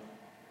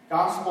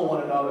gospel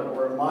one another,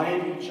 or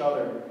remind each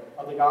other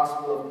of the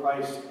gospel of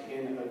Christ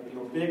in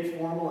big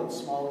formal and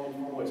small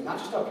informal ways. Not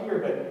just up here,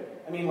 but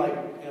in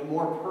a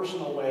more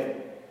personal way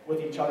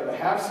with each other. To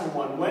have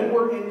someone, when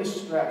we're in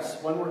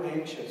distress, when we're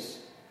anxious,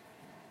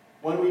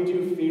 when we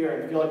do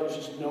fear and feel like there's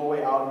just no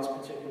way out of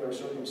this particular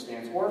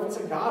circumstance, or if it's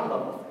a God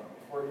level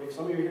thing. If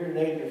some of you are here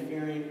today and you're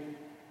fearing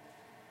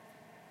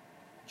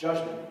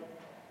judgment,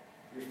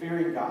 you're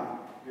fearing God,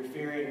 you're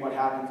fearing what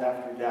happens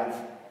after death,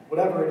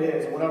 whatever it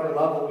is, whatever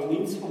level, we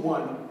need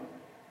someone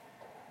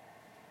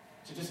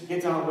to just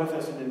get down with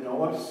us and to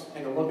know us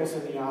and to look us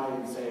in the eye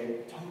and say,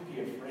 don't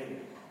be afraid.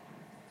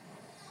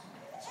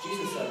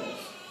 Jesus said this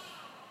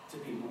to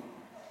people.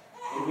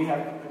 And we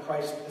have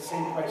the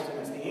same Christ in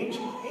us. The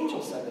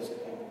angel said this to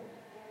people.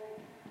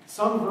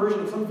 Some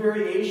version, some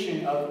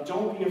variation of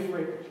don't be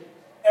afraid.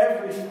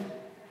 Everything,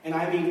 and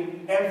I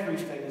mean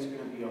everything, is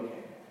going to be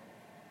okay.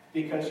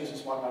 Because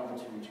Jesus walked out of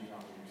the tomb 2,000 years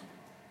ago.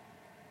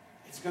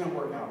 It's going to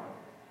work out.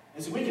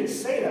 And so we can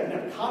say that, we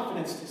have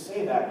confidence to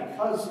say that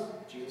because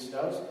Jesus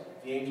does,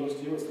 the angels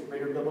do. It's the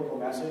greater biblical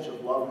message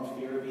of love and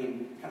fear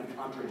being kind of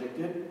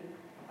contradicted.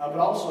 But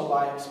also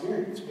by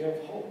experience, we have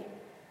hope.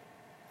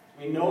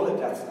 We know that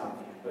death's not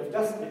the end.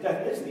 But if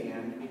death is the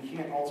end, we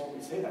can't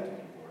ultimately say that to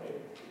people, right?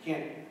 We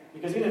can't,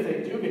 because even if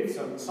they do get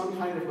some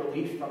kind of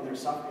relief from their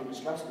suffering and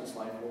distress in this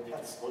life, well,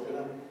 death's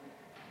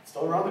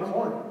still around the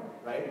corner,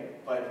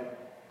 right? But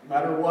no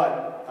matter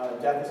what,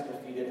 death is a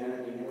defeated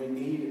enemy, and we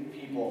need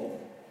people.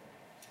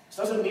 This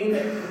doesn't mean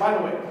that, by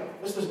the way,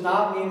 this does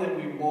not mean that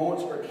we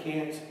won't or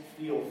can't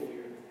feel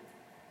fear.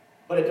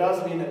 But it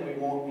does mean that we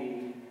won't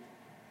be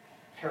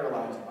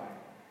paralyzed by it.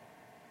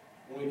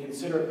 When we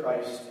consider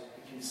Christ,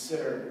 we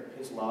consider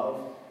His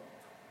love,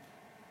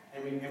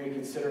 and we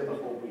consider the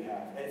hope we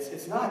have.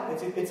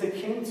 It's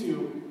akin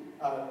to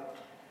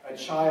a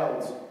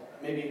child,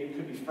 maybe it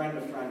could be friend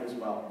to friend as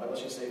well, but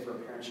let's just say for a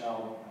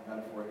parent-child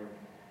metaphor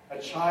here.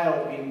 A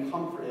child being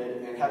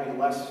comforted and having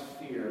less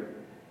fear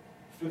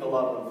through the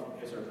love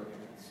of his or her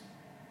parents.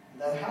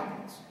 And that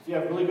happens. If you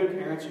have really good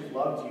parents who've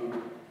loved you,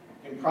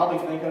 you can probably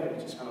think of it,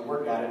 just kind of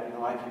work at it.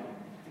 I can think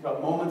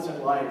about moments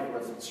in life where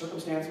the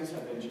circumstances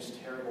have been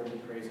just terrible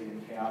and crazy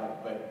and chaotic,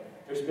 but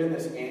there's been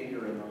this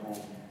anchor in the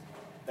home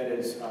that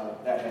has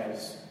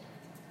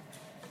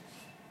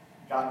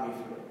gotten me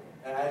through it.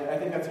 And I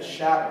think that's a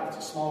shadow, it's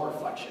a small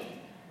reflection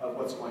of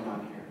what's going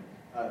on here.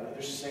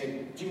 They're just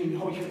saying, do you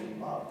know you're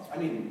loved? I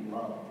mean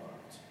loved.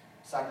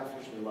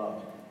 Sacrificially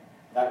loved.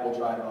 That will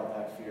drive out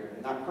that fear.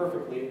 And not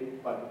perfectly,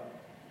 but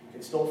you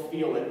can still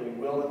feel it. We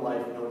will in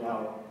life, no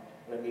doubt.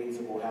 But it means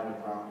that we'll have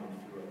it grounded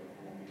through it.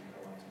 We won't be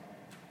paralyzed by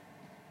it.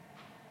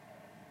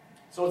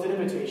 So it's an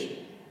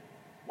invitation.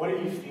 What are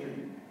you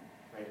fearing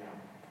right now?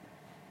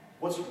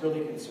 What's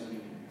really concerning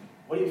you?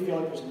 What do you feel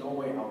like there's no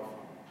way out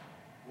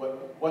from?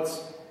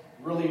 What's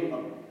really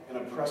an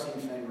oppressing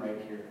thing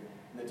right here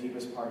in the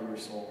deepest part of your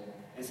soul?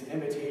 It's an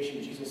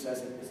invitation. Jesus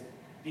says it is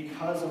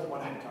because of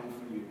what I've done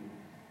for you.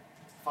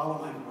 Follow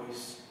my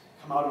voice.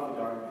 Come out of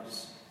the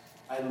darkness.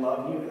 I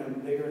love you, and I'm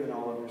bigger than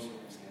all other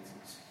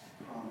circumstances.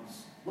 I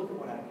promise. Look at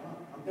what I've done.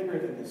 I'm bigger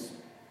than this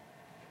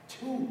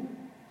tomb.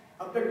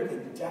 I'm bigger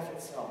than death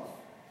itself.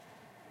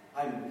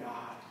 I'm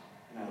God,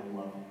 and I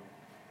love you.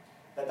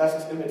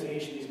 That's this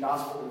invitation, these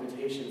gospel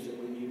invitations that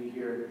we need to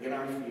hear in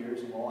our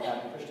fears, and we'll all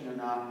have, Christian or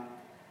not.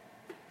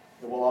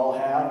 that we'll all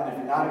have. And if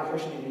you're not a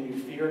Christian and you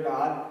fear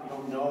God, you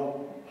don't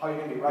know how you're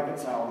going to be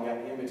reconciled, and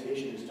yet the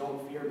invitation is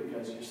don't fear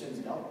because your sin's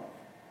dealt with.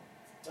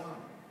 It's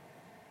done.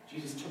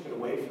 Jesus took it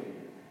away from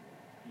you.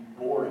 He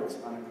bore it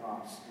on a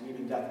cross. And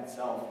even death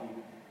itself,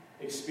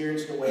 he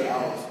experienced a way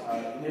out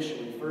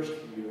initially, first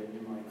for you, and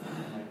you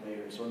might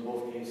later. So in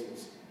both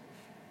cases,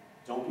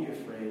 don't be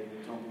afraid.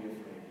 Don't be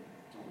afraid.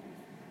 Don't be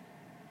afraid.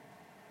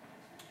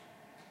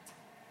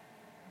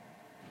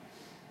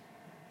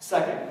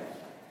 Second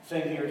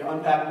thing here to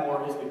unpack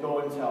more is the go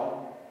and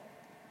tell.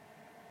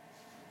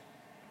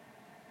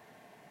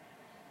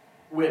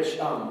 Which,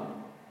 I'll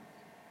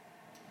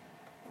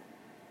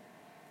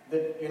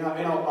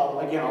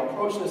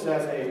approach this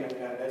as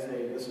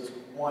this is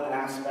one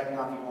aspect,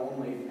 not the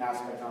only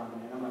aspect on it.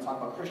 And I'm going to talk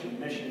about Christian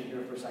mission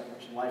here for a second,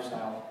 Christian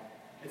lifestyle.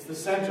 It's the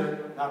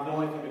center, not the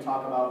only thing we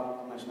talk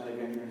about. I'll mention that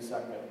again here in a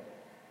second.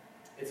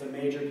 It's a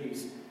major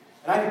piece.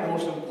 And I think the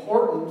most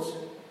important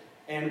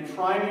and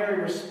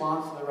primary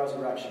response to the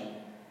resurrection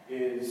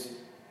is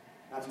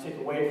not to take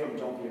away from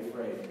don't be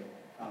afraid,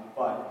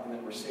 and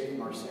that we're saved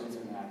from our sins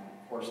in that.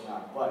 Of course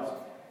not.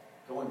 But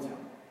go and tell.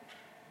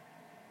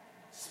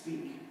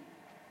 Speak.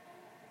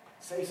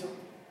 Say something.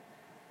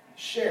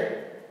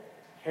 Share.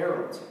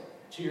 Herald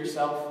to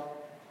yourself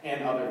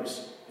and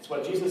others. It's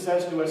what Jesus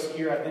says to us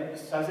here. I think he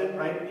says it,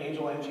 right? The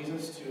angel and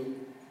Jesus to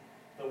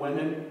the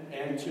women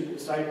and to the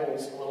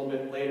disciples a little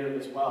bit later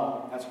as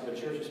well. That's where the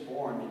church is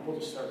born. People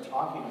just start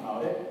talking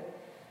about it.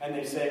 And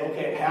they say,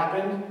 okay, it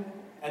happened.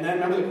 And then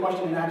remember the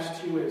question in Acts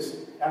 2 is,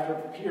 after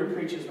Peter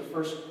preaches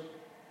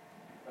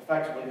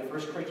effectively the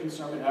first Christian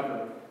sermon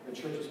ever, the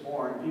church is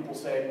born, people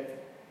say,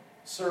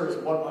 sirs,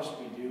 what must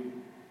we do?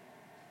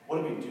 What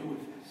do we do with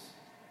this?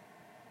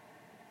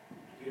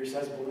 Peter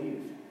says,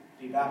 believe,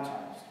 be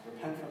baptized,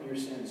 repent from your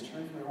sins,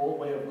 turn from your old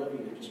way of living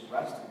and just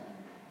rest in Him.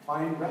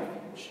 Find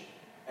refuge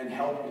and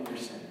help in your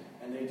sin.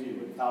 And they do,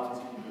 and thousands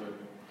of people are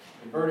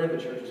converted,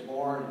 the church is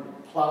born,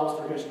 and plows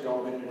through history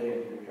all the way today,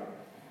 and here we are.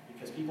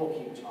 Because people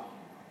keep talking about it.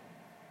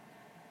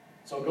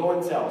 So go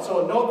and tell.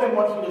 So note then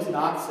what he does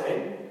not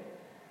say.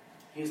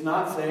 He does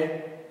not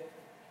say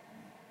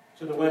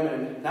to the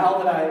women, now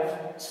that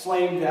I've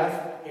slain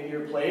death in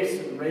your place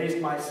and raised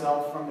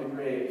myself from the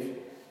grave,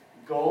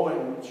 go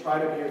and try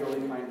to be a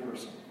really kind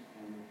person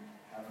and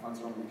have fun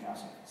storming the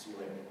castle. See you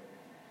later.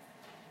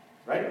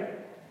 Right?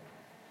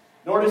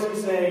 Nor does he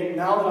say,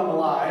 now that I'm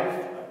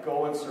alive,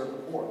 go and serve the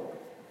poor.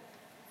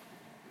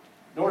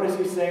 Nor does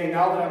he say,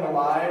 now that I'm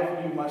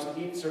alive, you must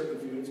eat certain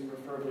foods,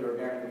 preferably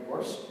organic, of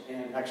course,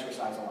 and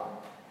exercise a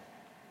lot.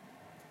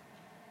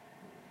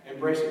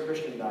 Embrace a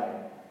Christian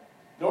diet.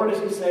 Nor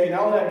does he say,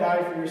 now that I've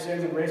died for your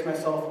sins and raised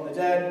myself from the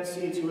dead,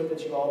 see to it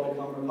that you all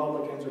become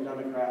Republicans or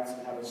Democrats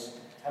and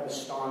have a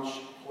staunch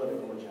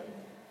political agenda.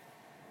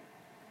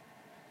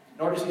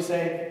 Nor does he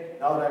say,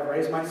 now that I've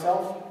raised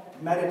myself,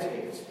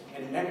 meditate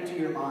and empty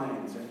your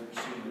minds and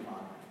pursue nirvana.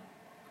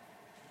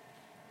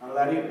 None of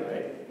that either,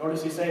 right? Nor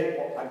does he say,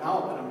 well,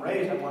 now that I'm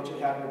raised, I want you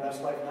to have your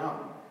best life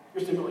now.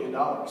 Here's $2 million.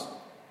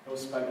 Go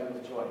spend it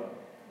with joy.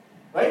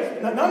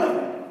 Right? None of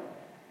that.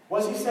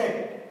 What's he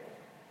saying?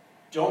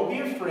 Don't be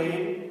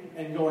afraid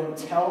and go and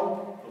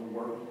tell the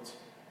world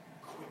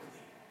quickly.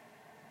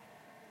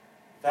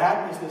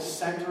 That is the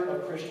center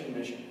of Christian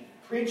mission.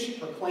 Preach,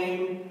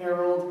 proclaim,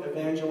 herald,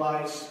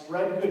 evangelize,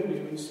 spread good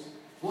news,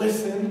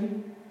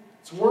 listen.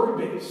 It's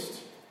word-based.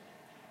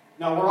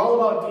 Now, we're all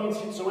about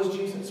deeds, so is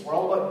Jesus. We're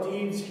all about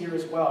deeds here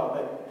as well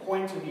that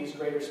point to these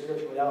greater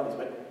spiritual realities.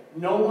 But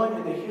no one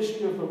in the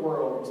history of the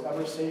world was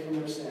ever saved from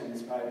their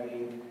sins by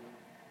being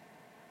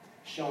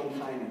shown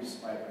kindness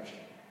by a Christian.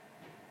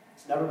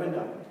 It's never been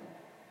done.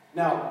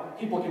 Now,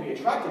 people can be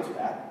attracted to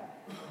that,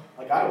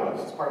 like I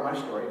was. It's part of my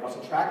story. I was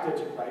attracted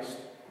to Christ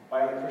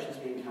by other Christians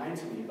being kind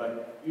to me,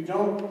 but you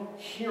don't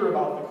hear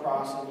about the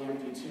cross and the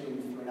empty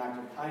tomb through an act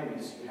of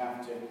kindness. You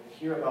have to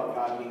hear about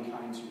God being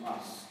kind to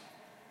us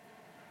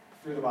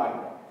through the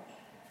Bible,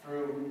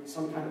 through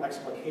some kind of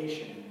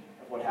explication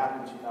of what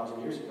happened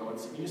 2,000 years ago.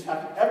 You just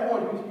have to,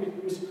 everyone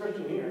who's a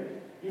Christian here,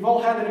 you've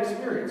all had that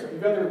experience. Or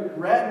you've either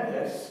read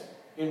this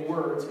in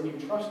words and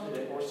you trusted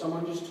it, or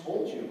someone just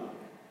told you about it.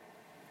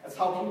 That's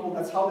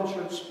how the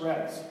church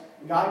spreads.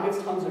 And God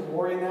gets tons of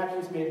glory in that.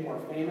 He's made more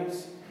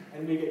famous,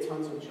 and we get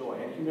tons of joy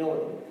and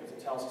humility because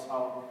it tells us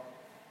how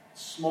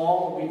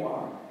small we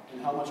are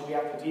and how much we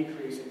have to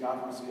decrease, and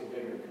God wants to get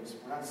bigger because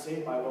we're not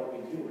saved by what we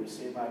do. We're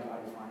saved by God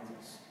who finds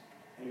us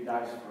and who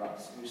dies for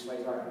us and who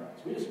slays our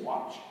enemies. We just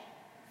watch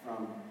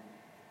from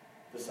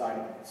the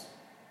sidelines.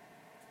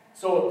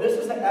 So this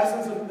is the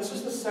essence of, this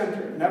is the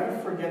center. Never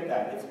forget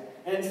that.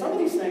 And some of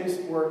these things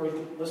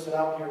we've listed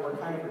out here were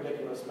kind of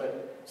ridiculous,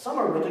 but some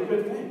are really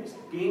good things.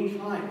 Being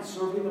kind,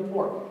 serving the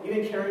poor,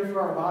 even caring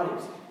for our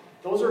bodies.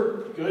 Those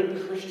are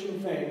good Christian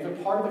things. They're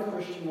part of the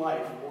Christian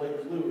life. Will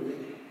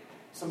include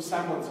some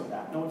semblance of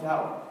that, no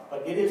doubt.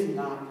 But it is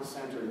not the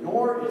center.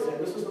 Nor is it,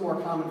 this is the more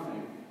common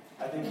thing,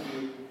 I think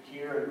you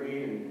hear and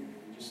read and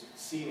you just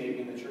see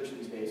maybe in the church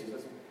these days.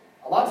 Is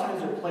a lot of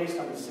times they're placed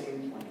on the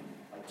same plane,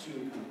 like two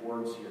kind of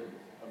words here.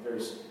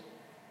 There's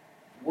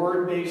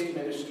word-based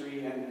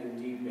ministry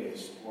and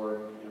deed-based,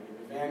 or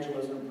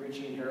evangelism,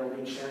 preaching,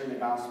 heralding, sharing the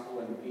gospel,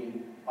 and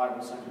being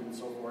Bible-centered and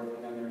so forth.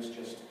 And then there's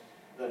just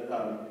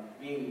the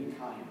being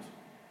kind,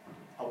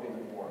 helping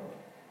the poor,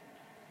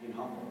 being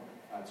humble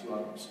to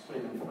others,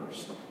 putting them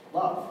first.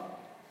 Love.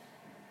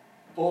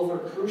 Both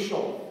are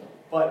crucial,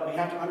 but we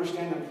have to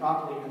understand them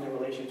properly in their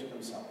relation to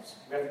themselves.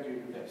 We have to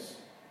do this.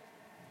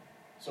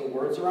 So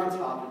words are on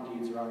top and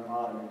deeds are on the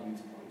bottom, and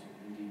deeds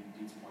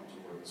point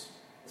to words.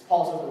 As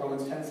Paul says in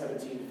Romans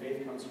 10:17,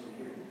 faith comes from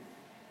hearing.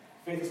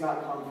 Faith does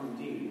not come from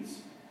deeds,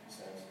 he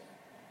says.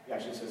 He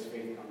actually says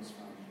faith comes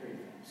from hearing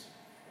things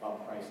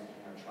about Christ and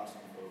putting our trust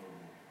and faith in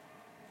him.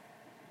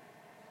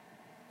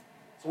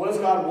 So what does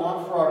God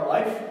want for our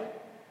life?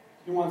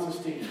 He wants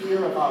us to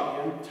hear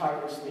about him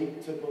tirelessly,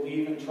 to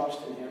believe and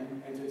trust in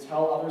him, and to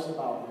tell others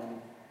about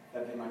him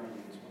that they might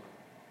believe as well.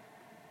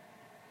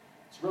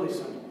 It's really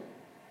simple.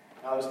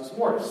 Now, there's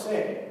more to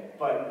say,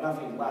 but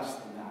nothing less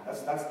than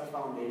that. That's the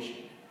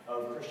foundation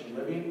of Christian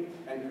living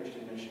and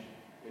Christian mission,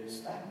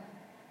 is that.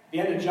 The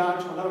end of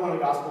John, another one of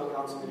the gospel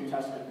accounts in the New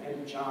Testament, the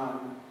end of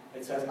John,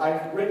 it says,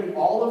 I've written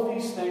all of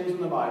these things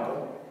in the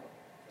Bible,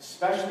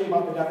 especially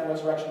about the death and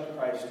resurrection of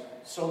Christ,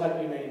 so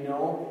that you may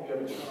know that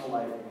you have eternal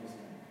life in his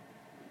name,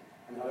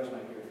 and others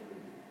might hear through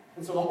you.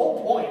 And so the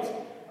whole point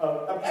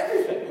of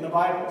everything in the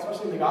Bible,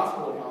 especially in the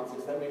gospel accounts,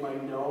 is that we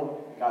might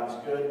know that God is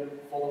good,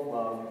 full of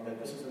love, and that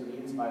this is the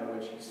means by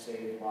which he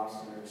saved lost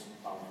sinners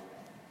from God.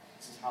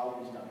 This is how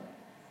he's done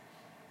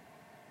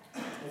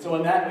it. And so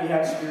in that we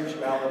have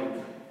spirituality.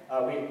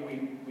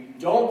 We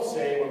don't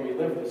say when we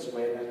live this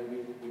way,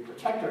 then we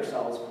protect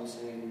ourselves from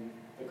saying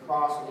the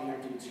cross and the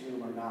empty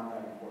tomb are not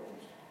that important.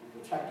 We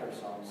protect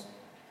ourselves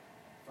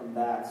from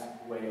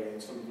that way,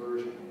 some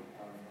version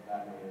of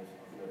that way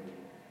of living.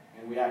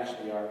 And we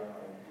actually are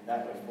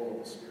that way full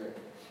of the Spirit.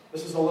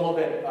 This is a little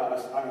bit on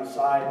the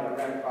side, but I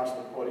ran across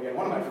the quote again.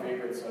 One of my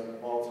favorites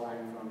of all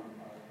time from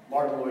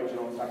Martin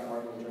Lloyd-Jones, Dr.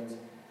 Martin Lloyd-Jones,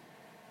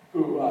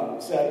 who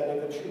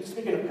said that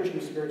speaking of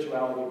Christian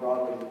spirituality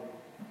broadly,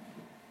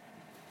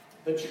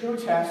 the true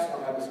test,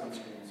 I'll have this on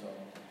screen, so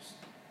I'll just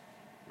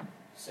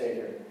say it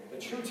here. The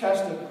true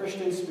test of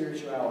Christian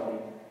spirituality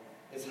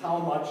is how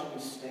much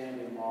we stand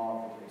in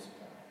awe of the grace of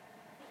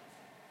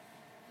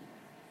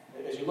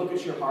God. As you look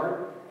at your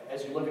heart,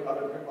 as you look at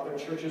other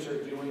churches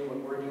are doing what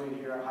we're doing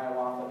here at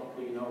Hiawatha,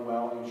 people you know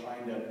well, and you're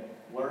trying to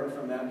learn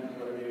from them,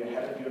 people that are maybe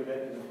ahead of you a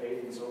bit in the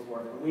faith and so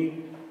forth. When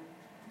we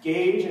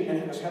gauge and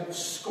have the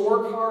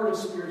scorecard of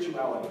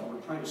spirituality, and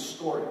we're trying to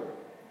score it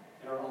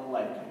in our own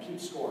life, and keep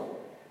score.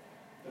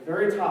 The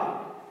very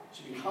top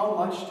should be how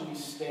much do we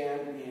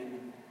stand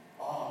in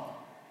awe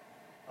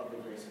of the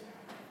grace of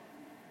God?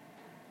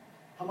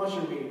 How much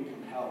are we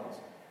compelled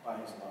by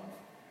his love?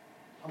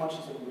 How much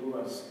does it move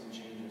us and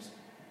change us?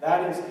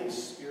 That is a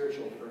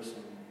spiritual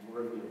person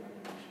worthy of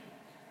emulation.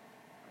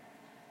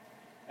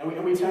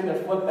 And we tend to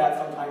flip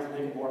that sometimes and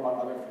think more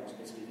about other things.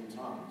 They speak in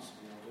tongues.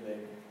 Do they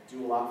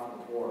do a lot for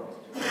the poor?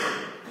 Do they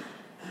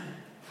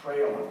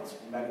pray a lot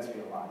and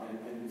meditate a lot?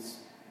 And it's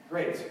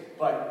great.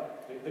 But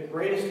the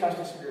greatest test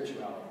of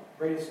spirituality,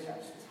 greatest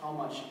test, is how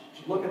much.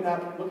 You look at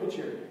that,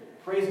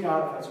 praise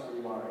God if that's where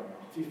you are right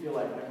now. If you feel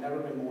like, I've never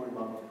been more in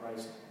love with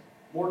Christ,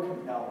 more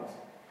compelled.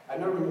 I've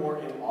never been more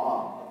in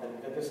awe of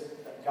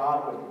that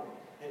God would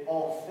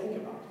all think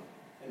about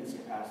in this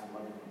capacity.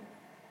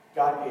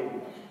 God gave you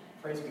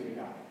that. Praise be to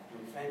God. And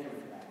we thank him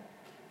for that.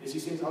 As he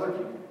sees other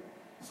people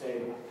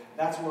say,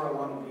 that's where I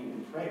want to be,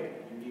 and pray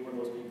and be where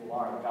those people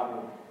are. God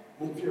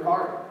will move your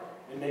heart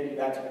and make you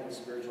that type of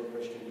spiritual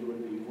Christian. You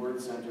would be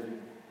word-centered,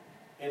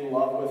 in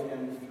love with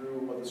him through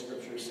what the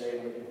scriptures say,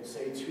 what people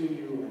say to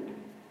you, and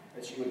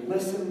that you would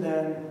listen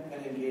then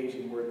and engage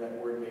in that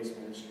word-based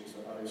ministry so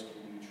that others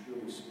can be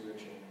truly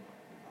spiritual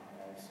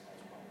as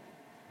well.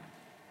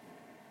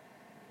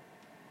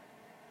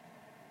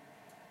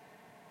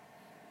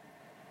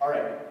 All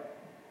right,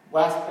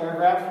 last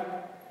paragraph,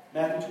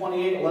 Matthew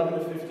 28, 11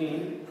 to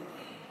 15.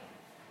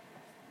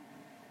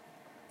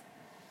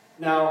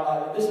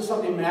 Now, this is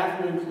something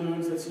Matthew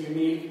includes that's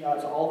unique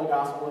to all the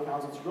gospel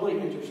accounts. It's really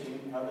interesting.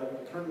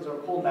 The curtains are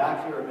pulled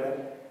back here a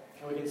bit,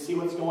 and we can see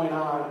what's going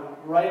on.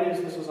 Right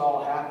as this is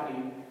all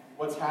happening,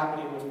 what's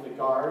happening with the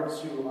guards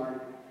who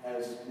aren't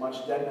as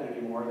much dead men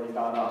anymore. They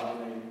got up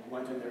and they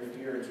went in their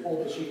fear and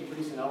told the chief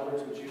priests and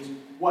elders and Jews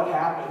what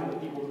happened, the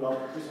people who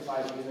helped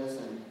crucify Jesus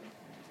and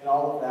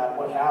all of that,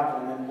 what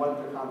happened, and then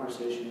what their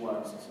conversation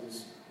was. This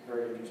is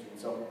very interesting.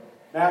 So,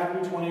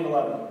 Matthew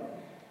 28:11.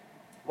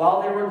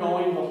 While they were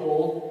going,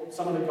 behold,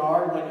 some of the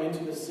guard went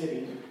into the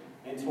city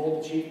and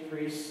told the chief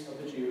priests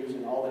of the Jews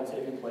and all that had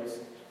taken place.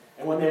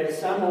 And when they had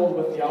assembled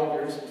with the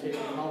elders and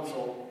taken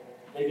counsel,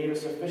 they gave a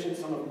sufficient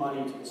sum of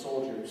money to the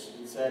soldiers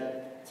and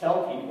said,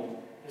 tell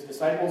people, his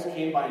disciples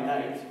came by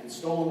night and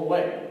stole him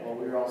away while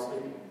we were all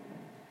sleeping.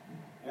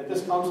 And if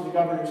this comes to the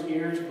governor's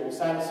ears, we will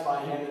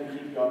satisfy him and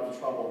keep you out of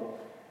trouble.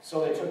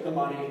 So they took the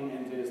money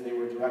and did as they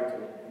were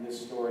directed. And this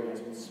story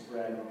has been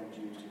spread among the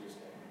Jews to this day.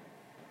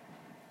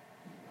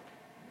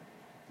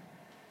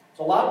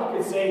 So a lot we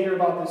could say here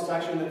about this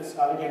section that's,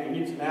 again,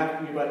 unique to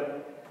Matthew,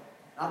 but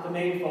not the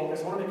main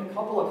focus. I want to make a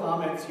couple of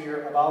comments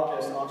here about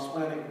this, and I'll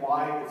explain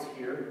why it's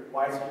here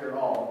at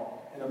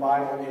all in the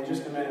Bible in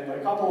just a minute. But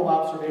a couple of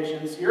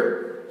observations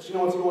here, so you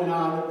know what's going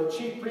on. The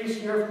chief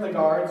priests here from the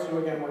guards, who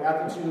again were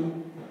at the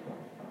tomb,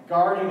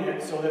 guarding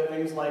it so that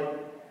things like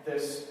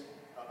this,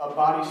 a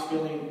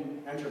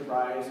body-stealing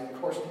enterprise, and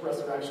of course the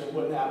resurrection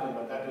wouldn't happen,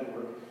 but that didn't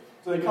work.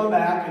 So they come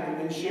back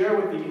and share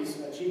with these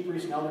chief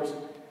priests and elders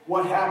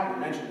what happened.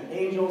 They mentioned the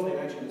angels, they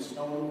mentioned the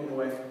stone moving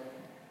away,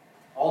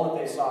 all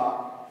that they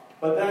saw.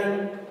 But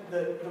then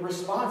the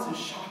response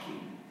is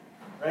shocking,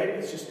 right?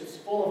 It's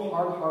full of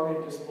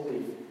hard-hearted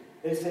disbelief.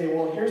 They say,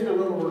 well, here's the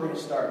rumor we're going to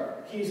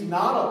start. He's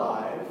not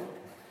alive.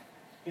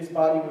 His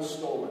body was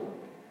stolen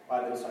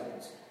by the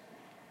disciples.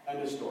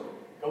 End of story.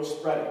 Go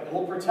spread it. And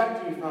we'll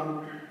protect you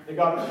from the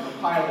government, from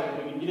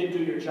Pilate. You didn't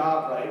do your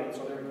job right, and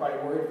so they're probably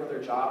worried for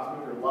their jobs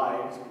and their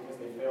lives because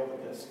they failed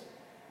at this.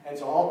 And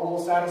so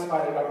we'll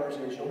satisfy the governor's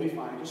wish. You'll be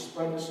fine. Just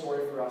spread the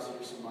story for us.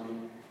 Here's some money.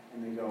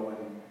 And they go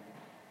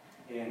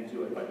and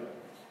do it. But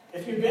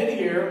if you've been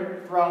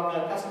here throughout the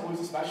past weeks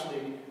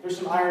especially, there's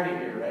some irony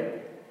here,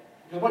 right?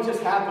 Because what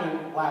just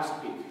happened last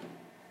week?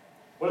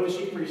 What did the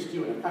chief priests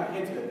do? And I've kind of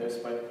hinted at this,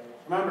 but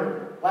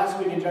remember, last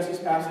week in Jesse's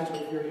passage,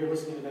 if you're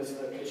listening to this,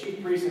 the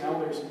chief priests and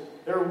elders,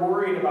 they're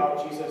worried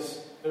about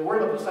Jesus. They're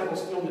worried about the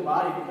disciples stealing the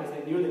body because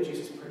they knew that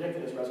Jesus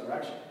predicted his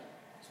resurrection.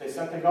 So they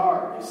set the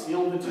guard. They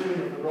sealed the tomb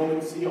with the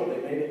Roman seal.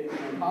 They made it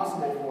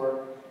impossible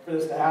for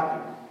this to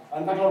happen.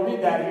 In fact, I'll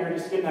read that here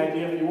just to get an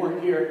idea if you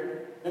weren't here.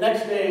 The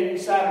next day,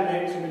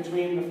 Saturday, so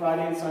between the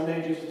Friday and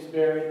Sunday, Jesus was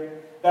buried.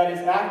 That is,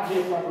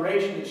 after the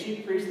preparation, the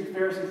chief priests and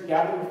Pharisees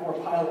gathered before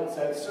Pilate and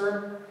said,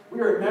 "Sir, we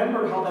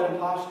remember how that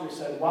impostor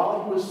said,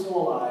 while he was still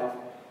alive,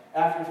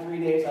 after 3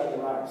 days I will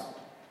rise.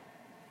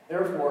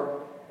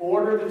 Therefore,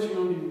 order the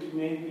tomb to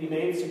be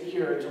made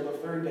secure until the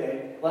third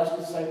day, lest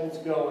the disciples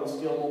go and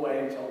steal him away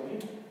until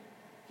evening.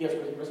 He has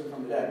risen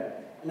from the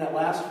dead. And that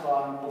last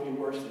fraud will be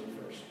worse than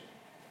the first."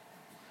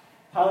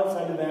 Pilate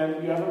said to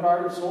them, "You have a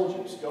guard of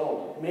soldiers.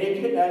 Go. Make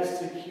it as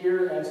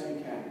secure as you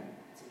can."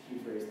 It's a key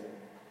phrase there.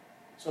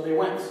 So they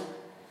went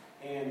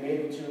and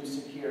made the tomb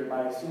secure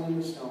by sealing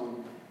the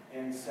stone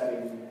and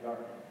setting the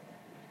guard.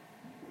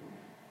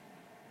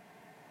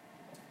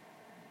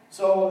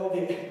 So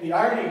the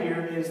irony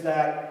here is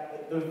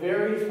that the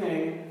very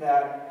thing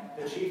that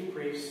the chief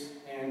priests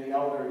and the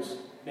elders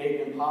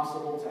made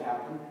impossible to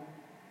happen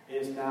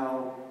is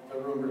now a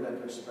rumor that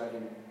they're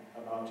spreading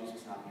about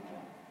Jesus not being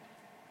alive.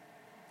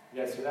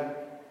 You guys see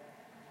that?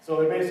 So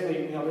they're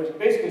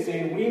basically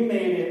saying we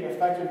made it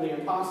effectively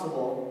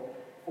impossible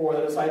for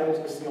the disciples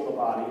to steal the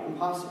body.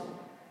 Impossible.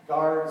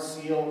 Guard,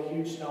 seal,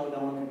 huge stone, no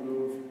one can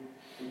move.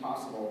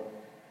 Impossible.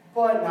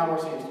 But now we're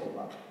saying it's still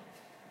alive.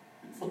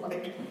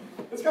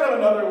 It's kind of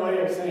another way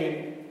of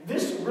saying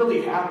this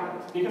really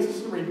happened because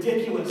this is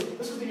ridiculous.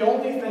 This is the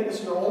only thing. This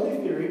is their only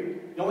theory.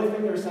 The only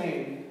thing they're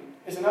saying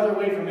is another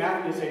way for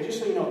Matthew to say, just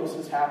so you know, this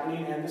is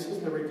happening, and this is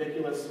the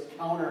ridiculous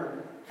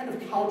counter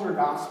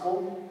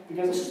gospel,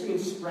 because this is being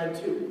spread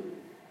too.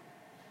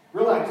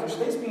 Realize there's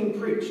things being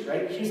preached,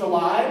 right? He's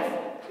alive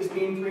is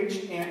being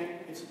preached, and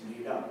it's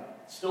made up.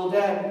 Still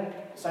dead.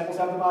 Disciples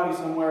have the body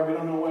somewhere. We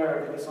don't know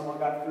where, because someone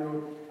got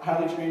through a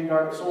highly trained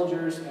guard of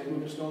soldiers and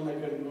moved a stone they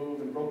couldn't move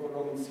and broke the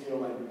Roman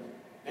seal. And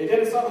they did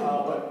it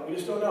somehow, but we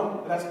just don't know.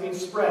 But that's being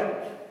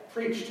spread.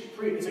 Preached.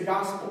 It's a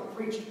gospel.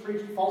 Preached.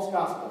 False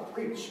gospel.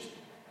 Preached.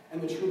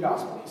 And the true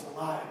gospel. He's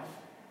alive.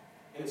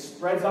 And it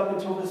spreads up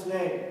until this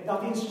day.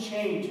 Nothing's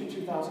changed in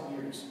 2,000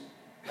 years.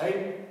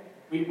 Right?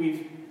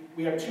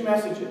 We have two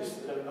messages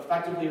that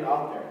effectively are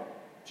out there.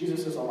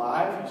 Jesus is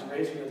alive. He's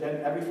raised from the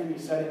dead. Everything he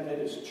said and did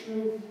is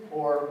true,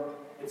 or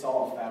it's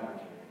all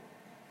fabricated.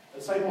 The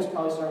disciples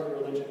probably started the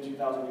religion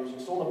 2,000 years ago,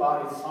 stole the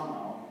body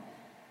somehow,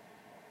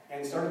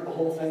 and started the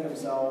whole thing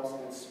themselves,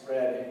 and it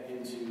spread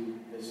into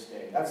this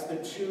day. That's the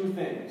two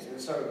things. And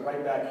it started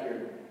right back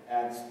here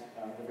at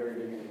the very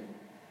beginning.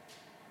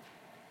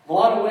 In a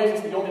lot of ways,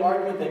 it's the only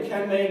argument they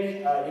can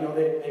make.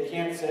 They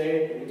can't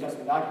say the New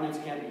Testament documents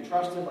can't be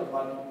trusted, like a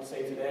lot of people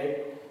say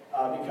today,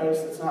 because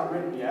it's not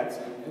written yet,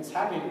 and it's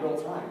happening in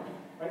real time.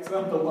 Right? It's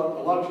not the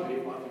luxury,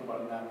 if you want to think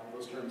about it in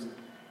those terms,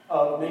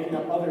 of making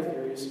up other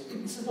theories.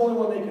 This is the only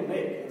one they can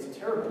make, and it's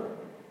terrible.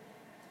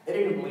 They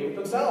don't even believe it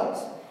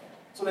themselves.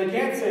 So they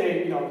can't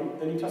say,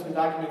 the New Testament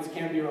documents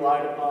can't be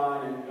relied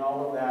upon and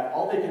all of that.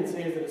 All they can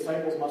say is the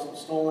disciples must have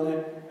stolen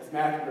it, as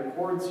Matthew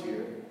records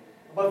here.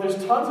 But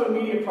there's tons of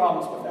immediate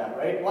problems with that,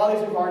 right? A lot of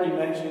these we've already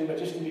mentioned, but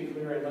just to be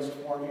clear in list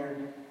form here.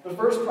 The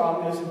first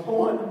problem is no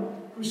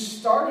one who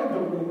started the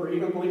rumor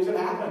even believes it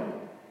happened.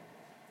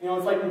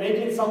 It's like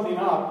making something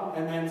up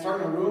and then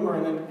starting a rumor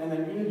and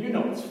then you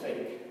know it's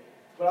fake.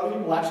 But other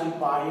people actually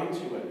buy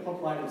into it,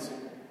 hook, line, and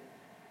sinker.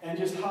 And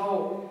just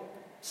how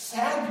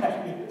sad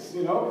that is,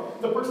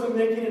 The person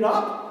making it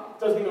up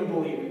doesn't even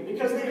believe it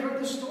because they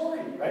heard the story,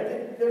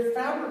 right? They're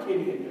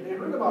fabricating it. They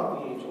heard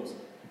about the angels.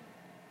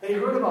 They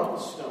heard about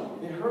the stone.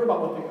 They heard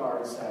about what the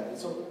guard said. And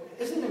so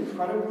isn't it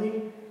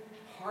incredibly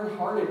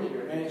hard-hearted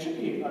here? And it should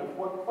be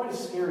quite a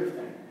scary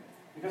thing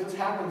because this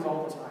happens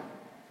all the time.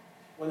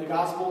 when the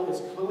gospel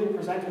is clearly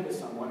presented to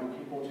someone and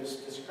people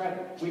just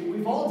discredit.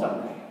 We've all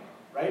done that,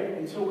 right?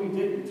 Until we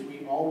didn't.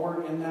 We all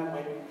were in that way.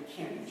 It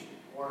can't be true.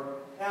 Or,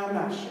 I'm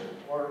not sure.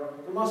 Or,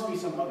 there must be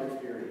some other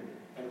theory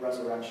in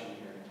resurrection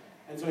here.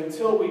 And so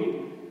until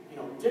we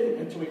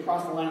until we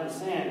crossed the line of the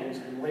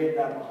sand and laid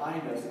that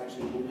behind us and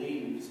actually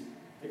believed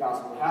the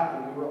gospel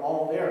happened, we were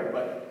all there.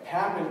 But it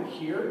happened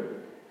here,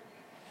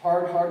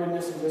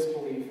 hard-heartedness and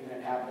disbelief, and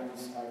it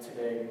happens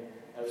today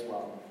as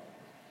well.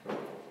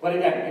 But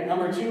again,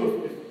 number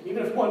two,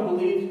 even if one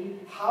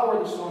believed, how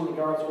are the stormy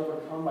guards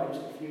overcome by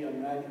just a few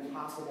young men?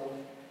 Impossible.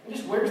 And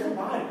just where's the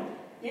body?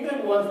 Even if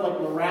it was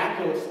like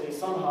miraculously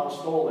somehow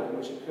stolen,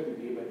 which it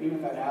couldn't be, but even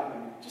if that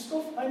happened, just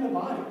go find the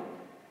body.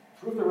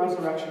 Prove the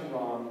resurrection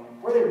wrong.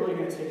 Where are they really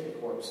going to take the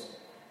corpse?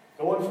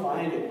 Go and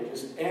find it.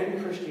 Just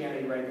end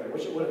Christianity right there,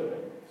 which it would have been.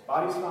 His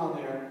body's found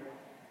there.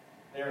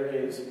 There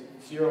is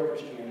zero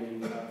Christianity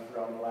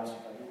throughout the last.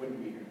 We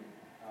wouldn't be here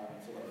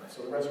today.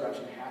 So the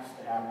resurrection has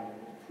to happen.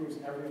 It proves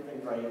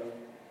everything right,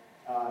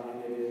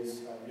 and it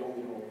is the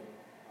only hope,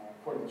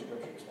 according to the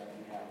scriptures, that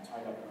we have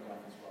tied up in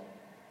death as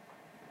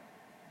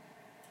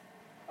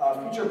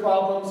well. Future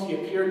problems. He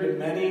appeared to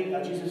many.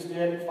 Jesus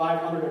did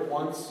 500 at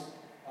once.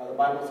 The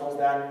Bible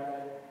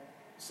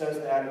says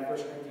that in 1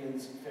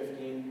 Corinthians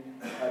 15.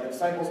 The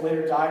disciples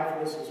later died for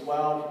this as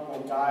well.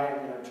 People died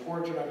and are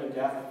tortured unto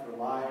death for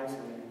lies,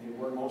 and they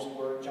were, most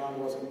were. John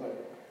wasn't,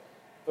 but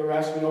the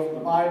rest we know from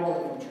the Bible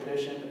and from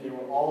tradition that they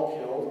were all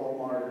killed, all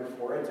martyred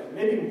for it. And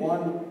maybe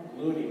one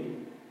loony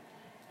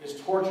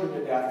is tortured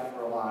to death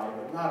for a lie,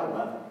 but not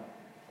 11.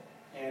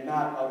 And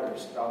not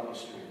others throughout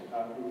history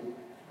who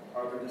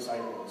are their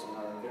disciples and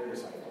are their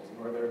disciples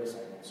and are their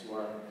disciples who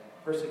are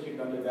persecuted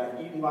unto death,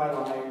 eaten by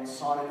lions,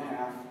 sawn in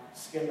half,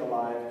 skinned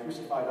alive,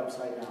 crucified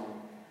upside down.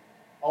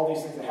 All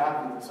these things that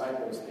happen to the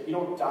disciples, that you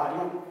don't die, you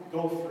don't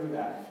go through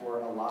that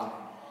for a lie.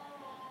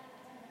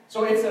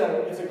 So it's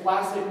a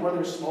classic where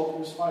there's smoke,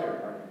 there's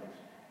fire argument.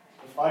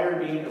 The fire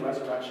being the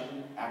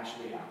resurrection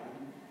actually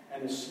happened,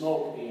 and the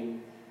smoke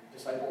being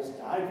disciples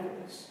died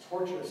for this.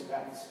 Torturous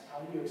deaths. How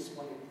do you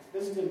explain it?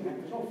 This didn't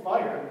happen. There's no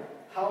fire.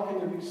 How can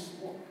there be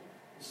smoke?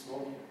 There's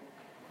smoke here.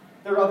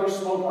 There are other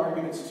smoke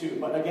arguments too,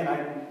 but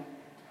again,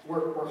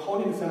 we're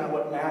honing this in on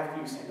what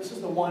Matthew's saying. This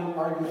is the one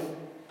argument,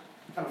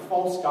 kind of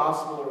false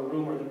gospel or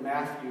rumor that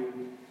Matthew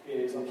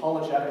is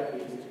apologetic.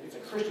 It's a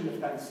Christian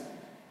defense thing.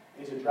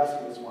 He's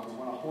addressing this one. So I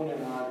want to hone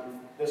in on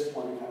this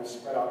one and kind of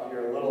spread out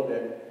here a little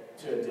bit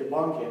to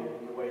debunk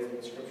it in the ways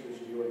that the scriptures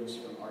do, and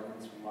just from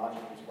arguments from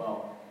logic as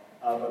well.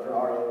 But there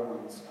are other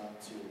ones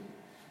too.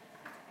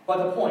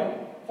 But the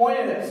point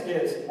of this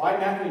is, why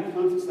Matthew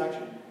includes this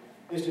section,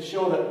 is to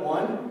show that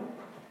one,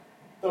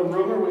 the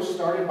rumor was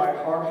started by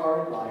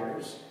hard-hearted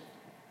liars.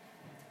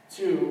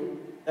 Two,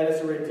 that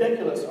it's a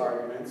ridiculous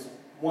argument,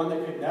 one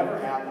that could never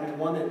happen, and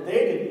one that they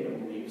didn't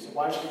even believe, so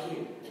why should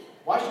we?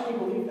 Why should we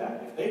believe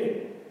that if they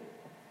didn't?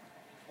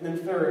 And then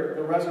third,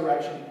 the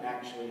resurrection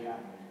actually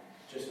happened,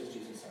 just as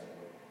Jesus said it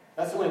would.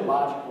 That's the only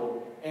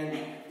logical and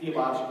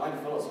theological and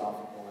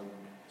philosophical and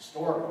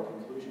historical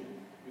conclusion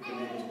we can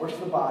make is, where's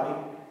the body?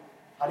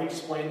 How do you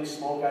explain the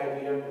smoke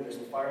idea? There's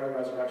the fire of the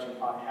resurrection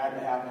had to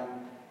happen.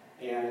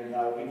 And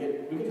we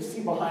get to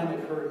see behind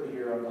the curtain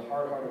here of the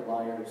hard-hearted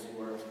liars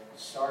who are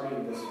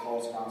starting this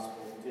false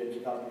gospel.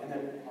 And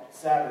then,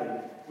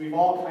 sadly, we've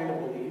all kind of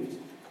believed,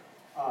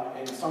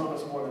 and some of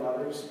us more than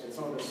others, and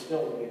some of us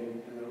still believe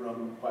in the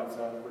room. But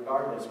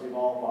regardless, we've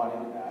all bought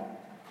into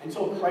that.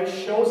 Until Christ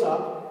shows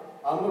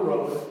up on the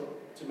road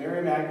to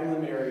Mary Magdalene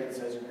and Mary and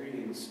says,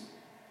 "Greetings."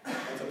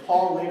 And to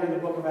Paul later in the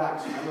book of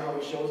Acts, remember how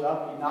he shows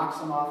up? He knocks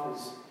him off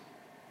his,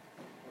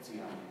 what's he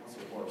on? Let's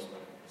say horse,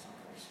 but it's not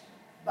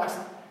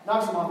horse.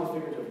 Knocks him off the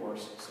figurative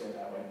horse, say it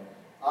that way,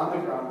 on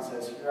the ground and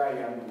says, "Here I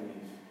am,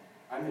 believe.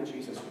 I'm the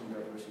Jesus whom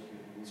they're persecuting."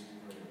 He's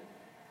converted.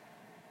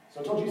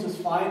 So until Jesus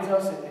finds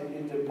us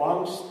and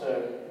debunks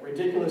the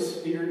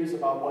ridiculous theories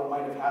about what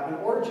might have happened,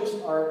 or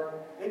just our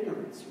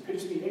ignorance. We could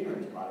just be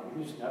ignorant about it.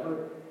 We just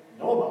never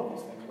know about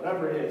these things.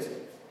 Whatever it is,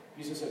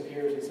 Jesus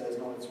appears and says,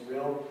 "No, it's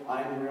real.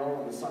 I am real.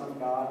 I'm the Son of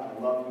God.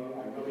 I love you.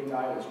 I really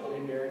died. I was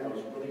really buried. I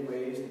was really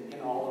raised. And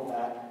in all of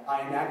that,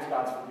 I enact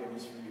God's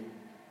forgiveness for you.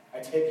 I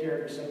take care of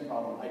your sin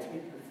problem. I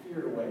take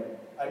your fear away.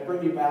 I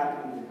bring you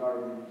back into the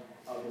garden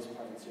of His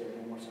presence. You have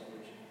no more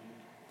separation."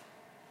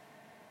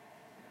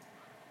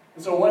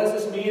 And so what does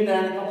this mean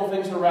then? A couple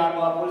things to wrap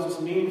up. What does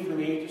this mean for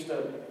me?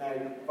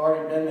 I've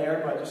already been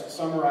there, but just to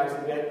summarize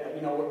a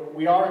bit.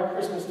 We are at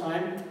Christmas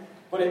time,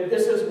 but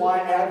this is why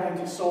Advent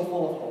is so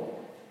full of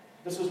hope.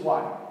 This is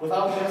why.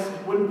 Without this,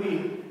 it'd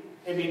be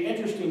an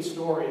interesting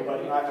story,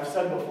 but I've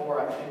said before,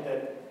 I think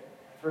that,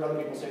 I've heard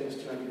other people say this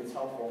too, I think it's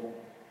helpful,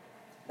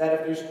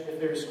 that if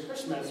there's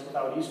Christmas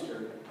without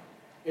Easter,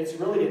 it's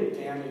really a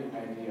damning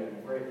idea.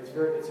 Right?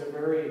 It's a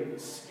very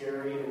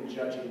scary and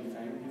judging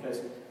thing,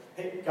 because,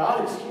 hey,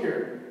 God is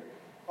here,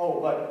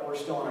 but we're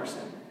still in our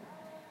sin.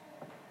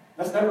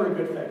 That's never a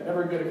good thing,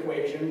 never a good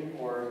equation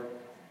or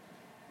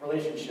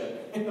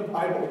relationship in the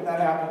Bible. If that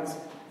happens,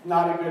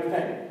 not a good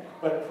thing.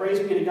 But praise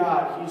be to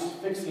God, He's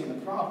fixing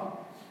the problem.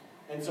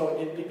 And so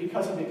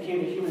because he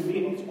became a human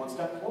being, it's one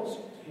step closer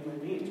to human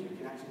beings. We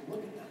can actually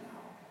look at them now.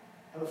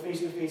 Have a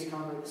face-to-face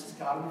conversation. This is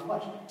God in the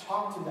flesh.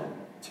 Talk to them.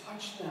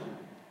 Touch them.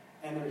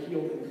 And they're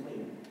healed and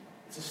clean.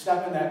 It's a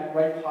step in that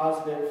right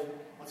positive,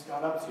 what's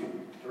God up to,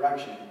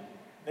 direction.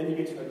 Then you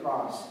get to the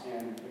cross.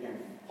 And again,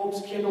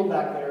 hope's kindled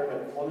back there,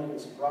 but holding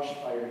this brush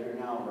fire here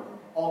now for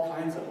all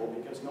kinds of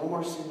hope, because no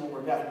more sin, no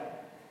more death,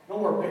 no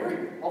more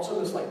burial. Also,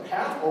 this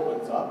path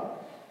opens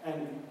up,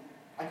 and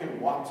I can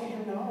walk to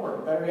him now, or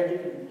better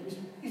yet,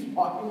 he's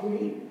walking to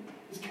me.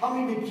 He's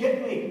coming to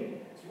get me.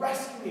 He's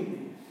rescuing me.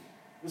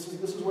 This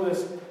is where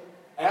this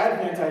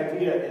Advent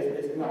idea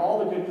is in all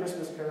the good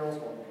Christmas carols.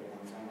 Well, the good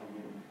ones, I'm not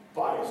being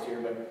biased here,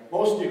 but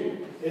most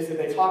do. Is that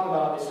they talk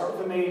about, they start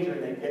with the manger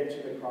and they get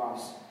to the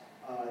cross,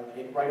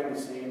 right in the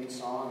same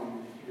song.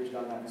 And Peter's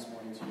done that this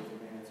morning too.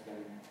 And it's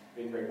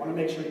been great. I want to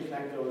make sure you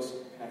connect those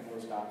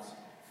dots.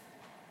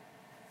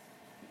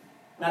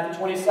 Matthew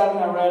 27,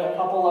 I read a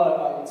couple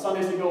of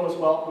Sundays ago as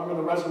well.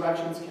 Remember, the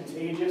resurrection is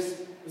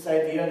contagious. This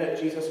idea that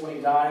Jesus, when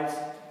he dies,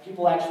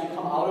 people actually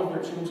come out of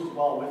their tombs as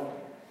well with him.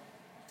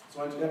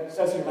 So it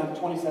says here in Matthew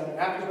 27,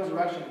 after his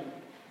resurrection,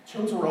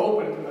 tombs were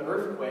opened from the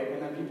earthquake,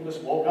 and then people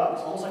just woke up.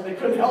 It's almost like they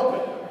couldn't help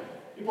it.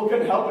 People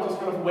couldn't help but just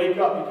kind of wake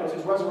up because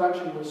his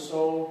resurrection was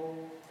so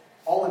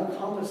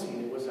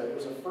all-encompassing. It was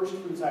a first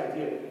fruits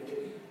idea.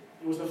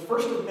 It was the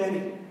first of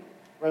many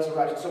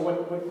resurrections. So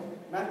what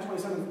Matthew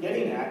 27 is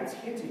getting at, it's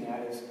hinting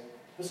at, is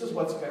this is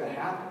what's going to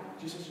happen.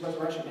 Jesus'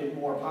 resurrection made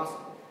more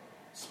possible.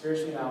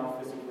 Spiritually now,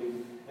 physically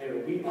later.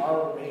 We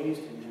are raised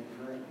in him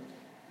currently.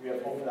 We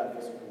have hope for that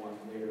physical one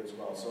later as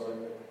well. So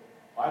the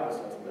Bible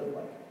says live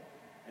like it.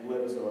 And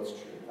live as though it's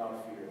true,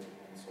 without fear,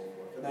 and so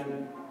forth. And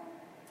then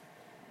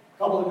a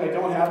couple of things I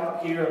don't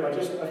have here, but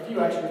just a few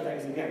extra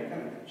things. Again,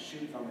 kind of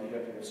shoot from the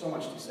hip here. There's so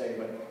much to say,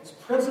 but this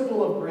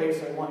principle of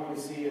grace I want you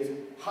to see is,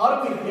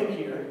 how do we get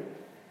here?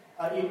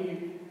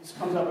 This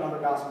comes up in other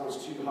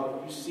Gospels too,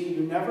 how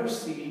you never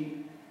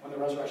see, when the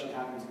resurrection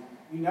happens,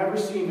 you never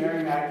see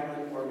Mary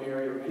Magdalene or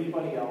Mary or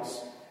anybody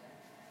else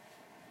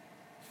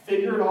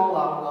figure it all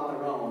out on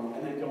their own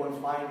and then go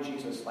and find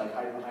Jesus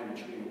hiding behind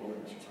a tree in the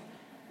wilderness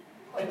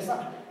or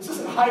something. This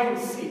isn't hide and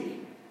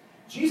seek.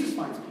 Jesus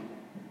finds people.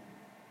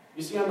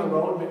 You see on the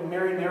road,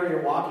 Mary and Mary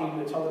are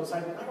walking to tell the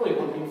disciples, not really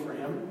looking for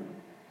him,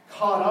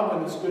 caught up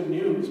in this good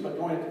news, but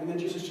and then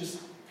Jesus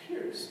just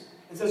appears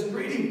and says,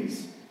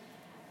 greetings.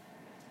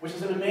 Which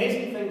is an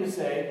amazing thing to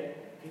say.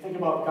 If you think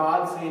about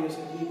God saying this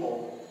to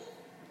people,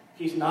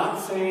 he's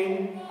not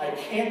saying, I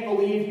can't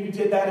believe you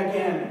did that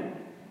again.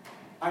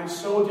 I'm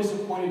so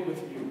disappointed with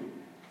you.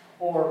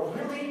 Or,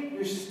 really?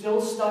 You're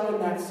still stuck in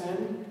that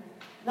sin?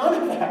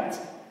 None of that.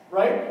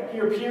 Right? He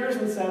appears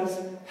and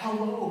says,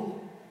 hello.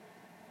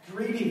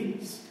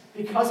 Greetings.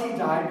 Because he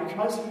died,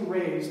 because he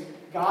raised,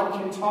 God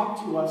can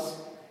talk to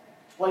us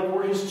like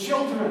we're his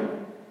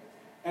children.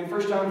 And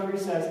 1 John 3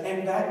 says,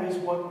 and that is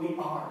what we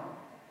are.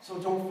 So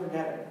don't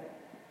forget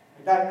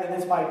it. And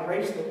it's by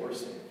grace that we're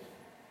saved.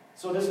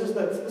 So this is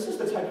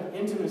the type of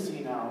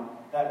intimacy now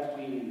that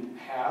we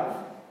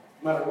have,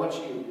 no matter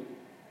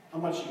how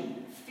much you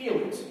feel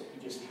it,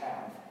 you just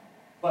have.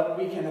 But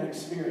we can then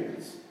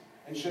experience,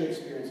 and should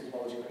experience as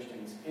well as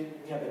Christians.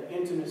 We have the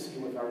intimacy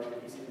with our God.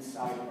 He's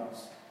inside of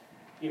us.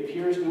 He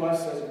appears to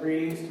us as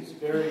greetings. It's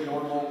very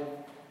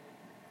normal.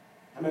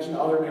 I mentioned the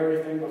other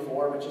Mary thing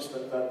before, but just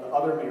the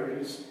other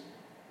Marys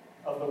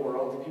of the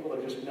world, the people that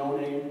are just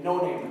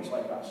no-namers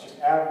like us, just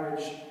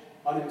average,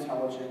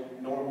 unintelligent,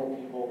 normal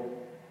people.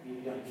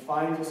 He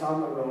finds us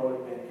on the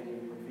road and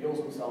he reveals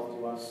himself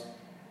to us.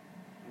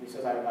 And he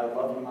says, I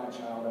love you, my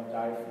child. I've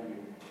died for you.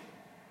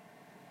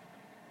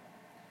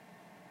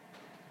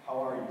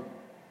 How are you?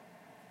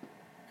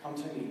 Come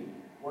to me.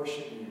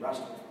 Worship me.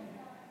 Rest with me.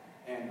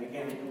 And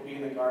again, we'll be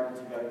in the garden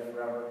together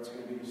forever. It's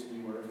going to be this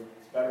new earth.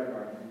 It's a better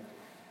garden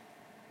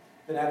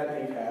than Adam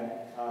and Eve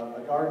had.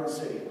 A garden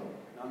city,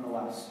 though,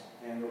 nonetheless.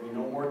 And there will be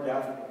no more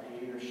death or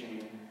pain or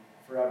shame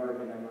forever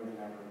and ever and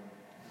ever.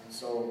 And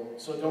so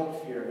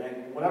don't fear.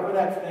 And whatever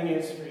that thing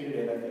is for you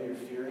today, that thing you're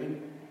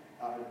fearing,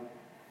 I'm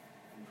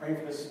praying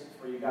for this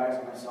for you guys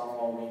and myself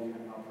all week,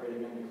 and I'll pray it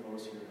again to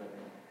close here. But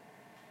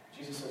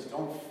Jesus says,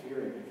 don't fear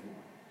it anymore.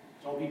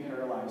 Don't be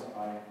paralyzed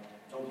by it.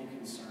 Don't be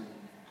concerned.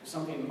 There's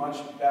something much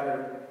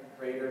better,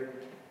 greater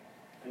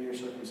than your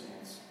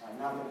circumstance.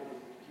 Not that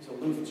he's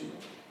aloof to it.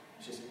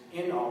 He's just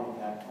in all of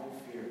that.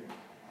 Don't fear.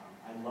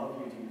 I love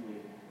you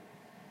deeply.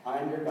 I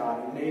am your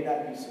God, and may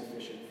that be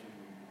sufficient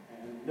for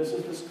you. And this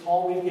is this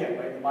call we get,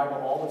 right, in the Bible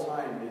all the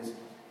time is,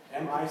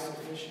 am I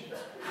sufficient?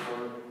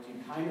 Or do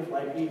you kind of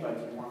like me, but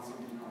do you want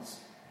something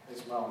else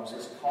as well? There's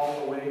this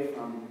call away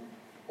from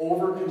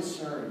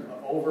over-concern,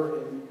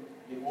 over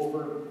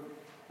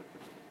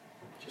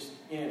just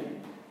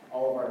in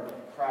all of our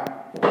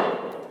crap.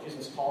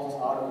 Jesus calls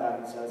us out of that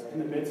and says, in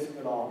the midst of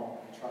it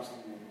all, trust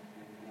in me,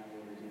 and I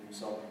will redeem you.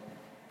 So,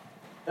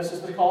 this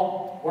is the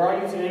call. Where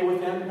are you today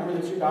with him? Remember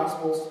the two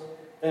Gospels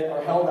that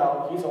are held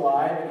out. He's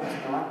alive and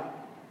he's not.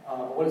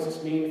 What does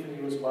this mean for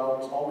you as well?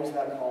 There's always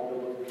that call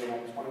biblically, and I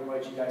just want to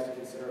invite you guys to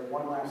consider it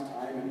one last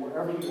time. And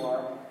wherever you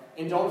are,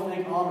 And don't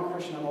think, oh, I'm a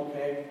Christian, I'm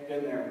okay,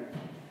 been there.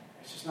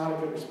 It's just not a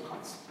good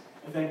response.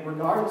 And think,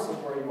 regardless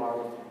of where you are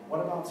with Him,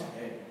 what about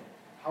today?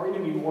 How are you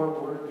going to be more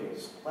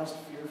word-based, less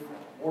fearful,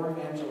 more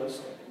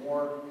evangelistic,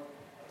 more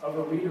of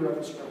a reader of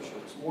the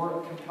Scriptures,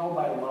 more compelled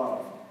by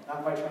love,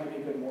 not by trying to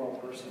be a good moral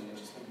person, but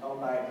just compelled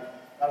by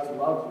God's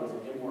love who is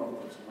an immoral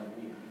person like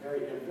me, a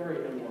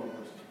very immoral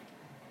person.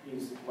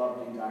 He's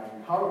loved and died for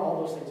me. How are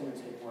all those things going to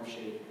take more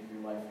shape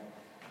in your life?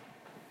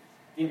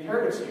 The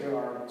imperatives here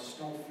are just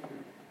don't fear,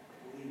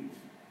 believe,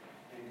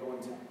 and go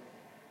into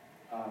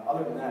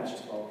other than that, it's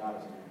just, well, God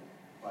is doing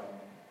it. But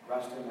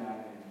rest in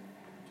that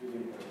and do the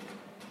imperatives.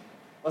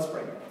 Let's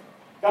pray.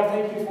 God,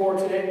 thank you for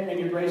today and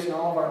your grace in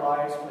all of our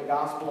lives, for the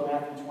gospel of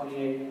Matthew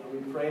 28.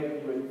 We pray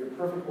that you, with your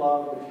perfect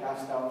love, would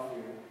cast out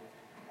fear.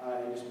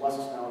 And just bless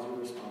us now as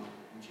we respond.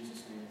 In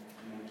Jesus' name.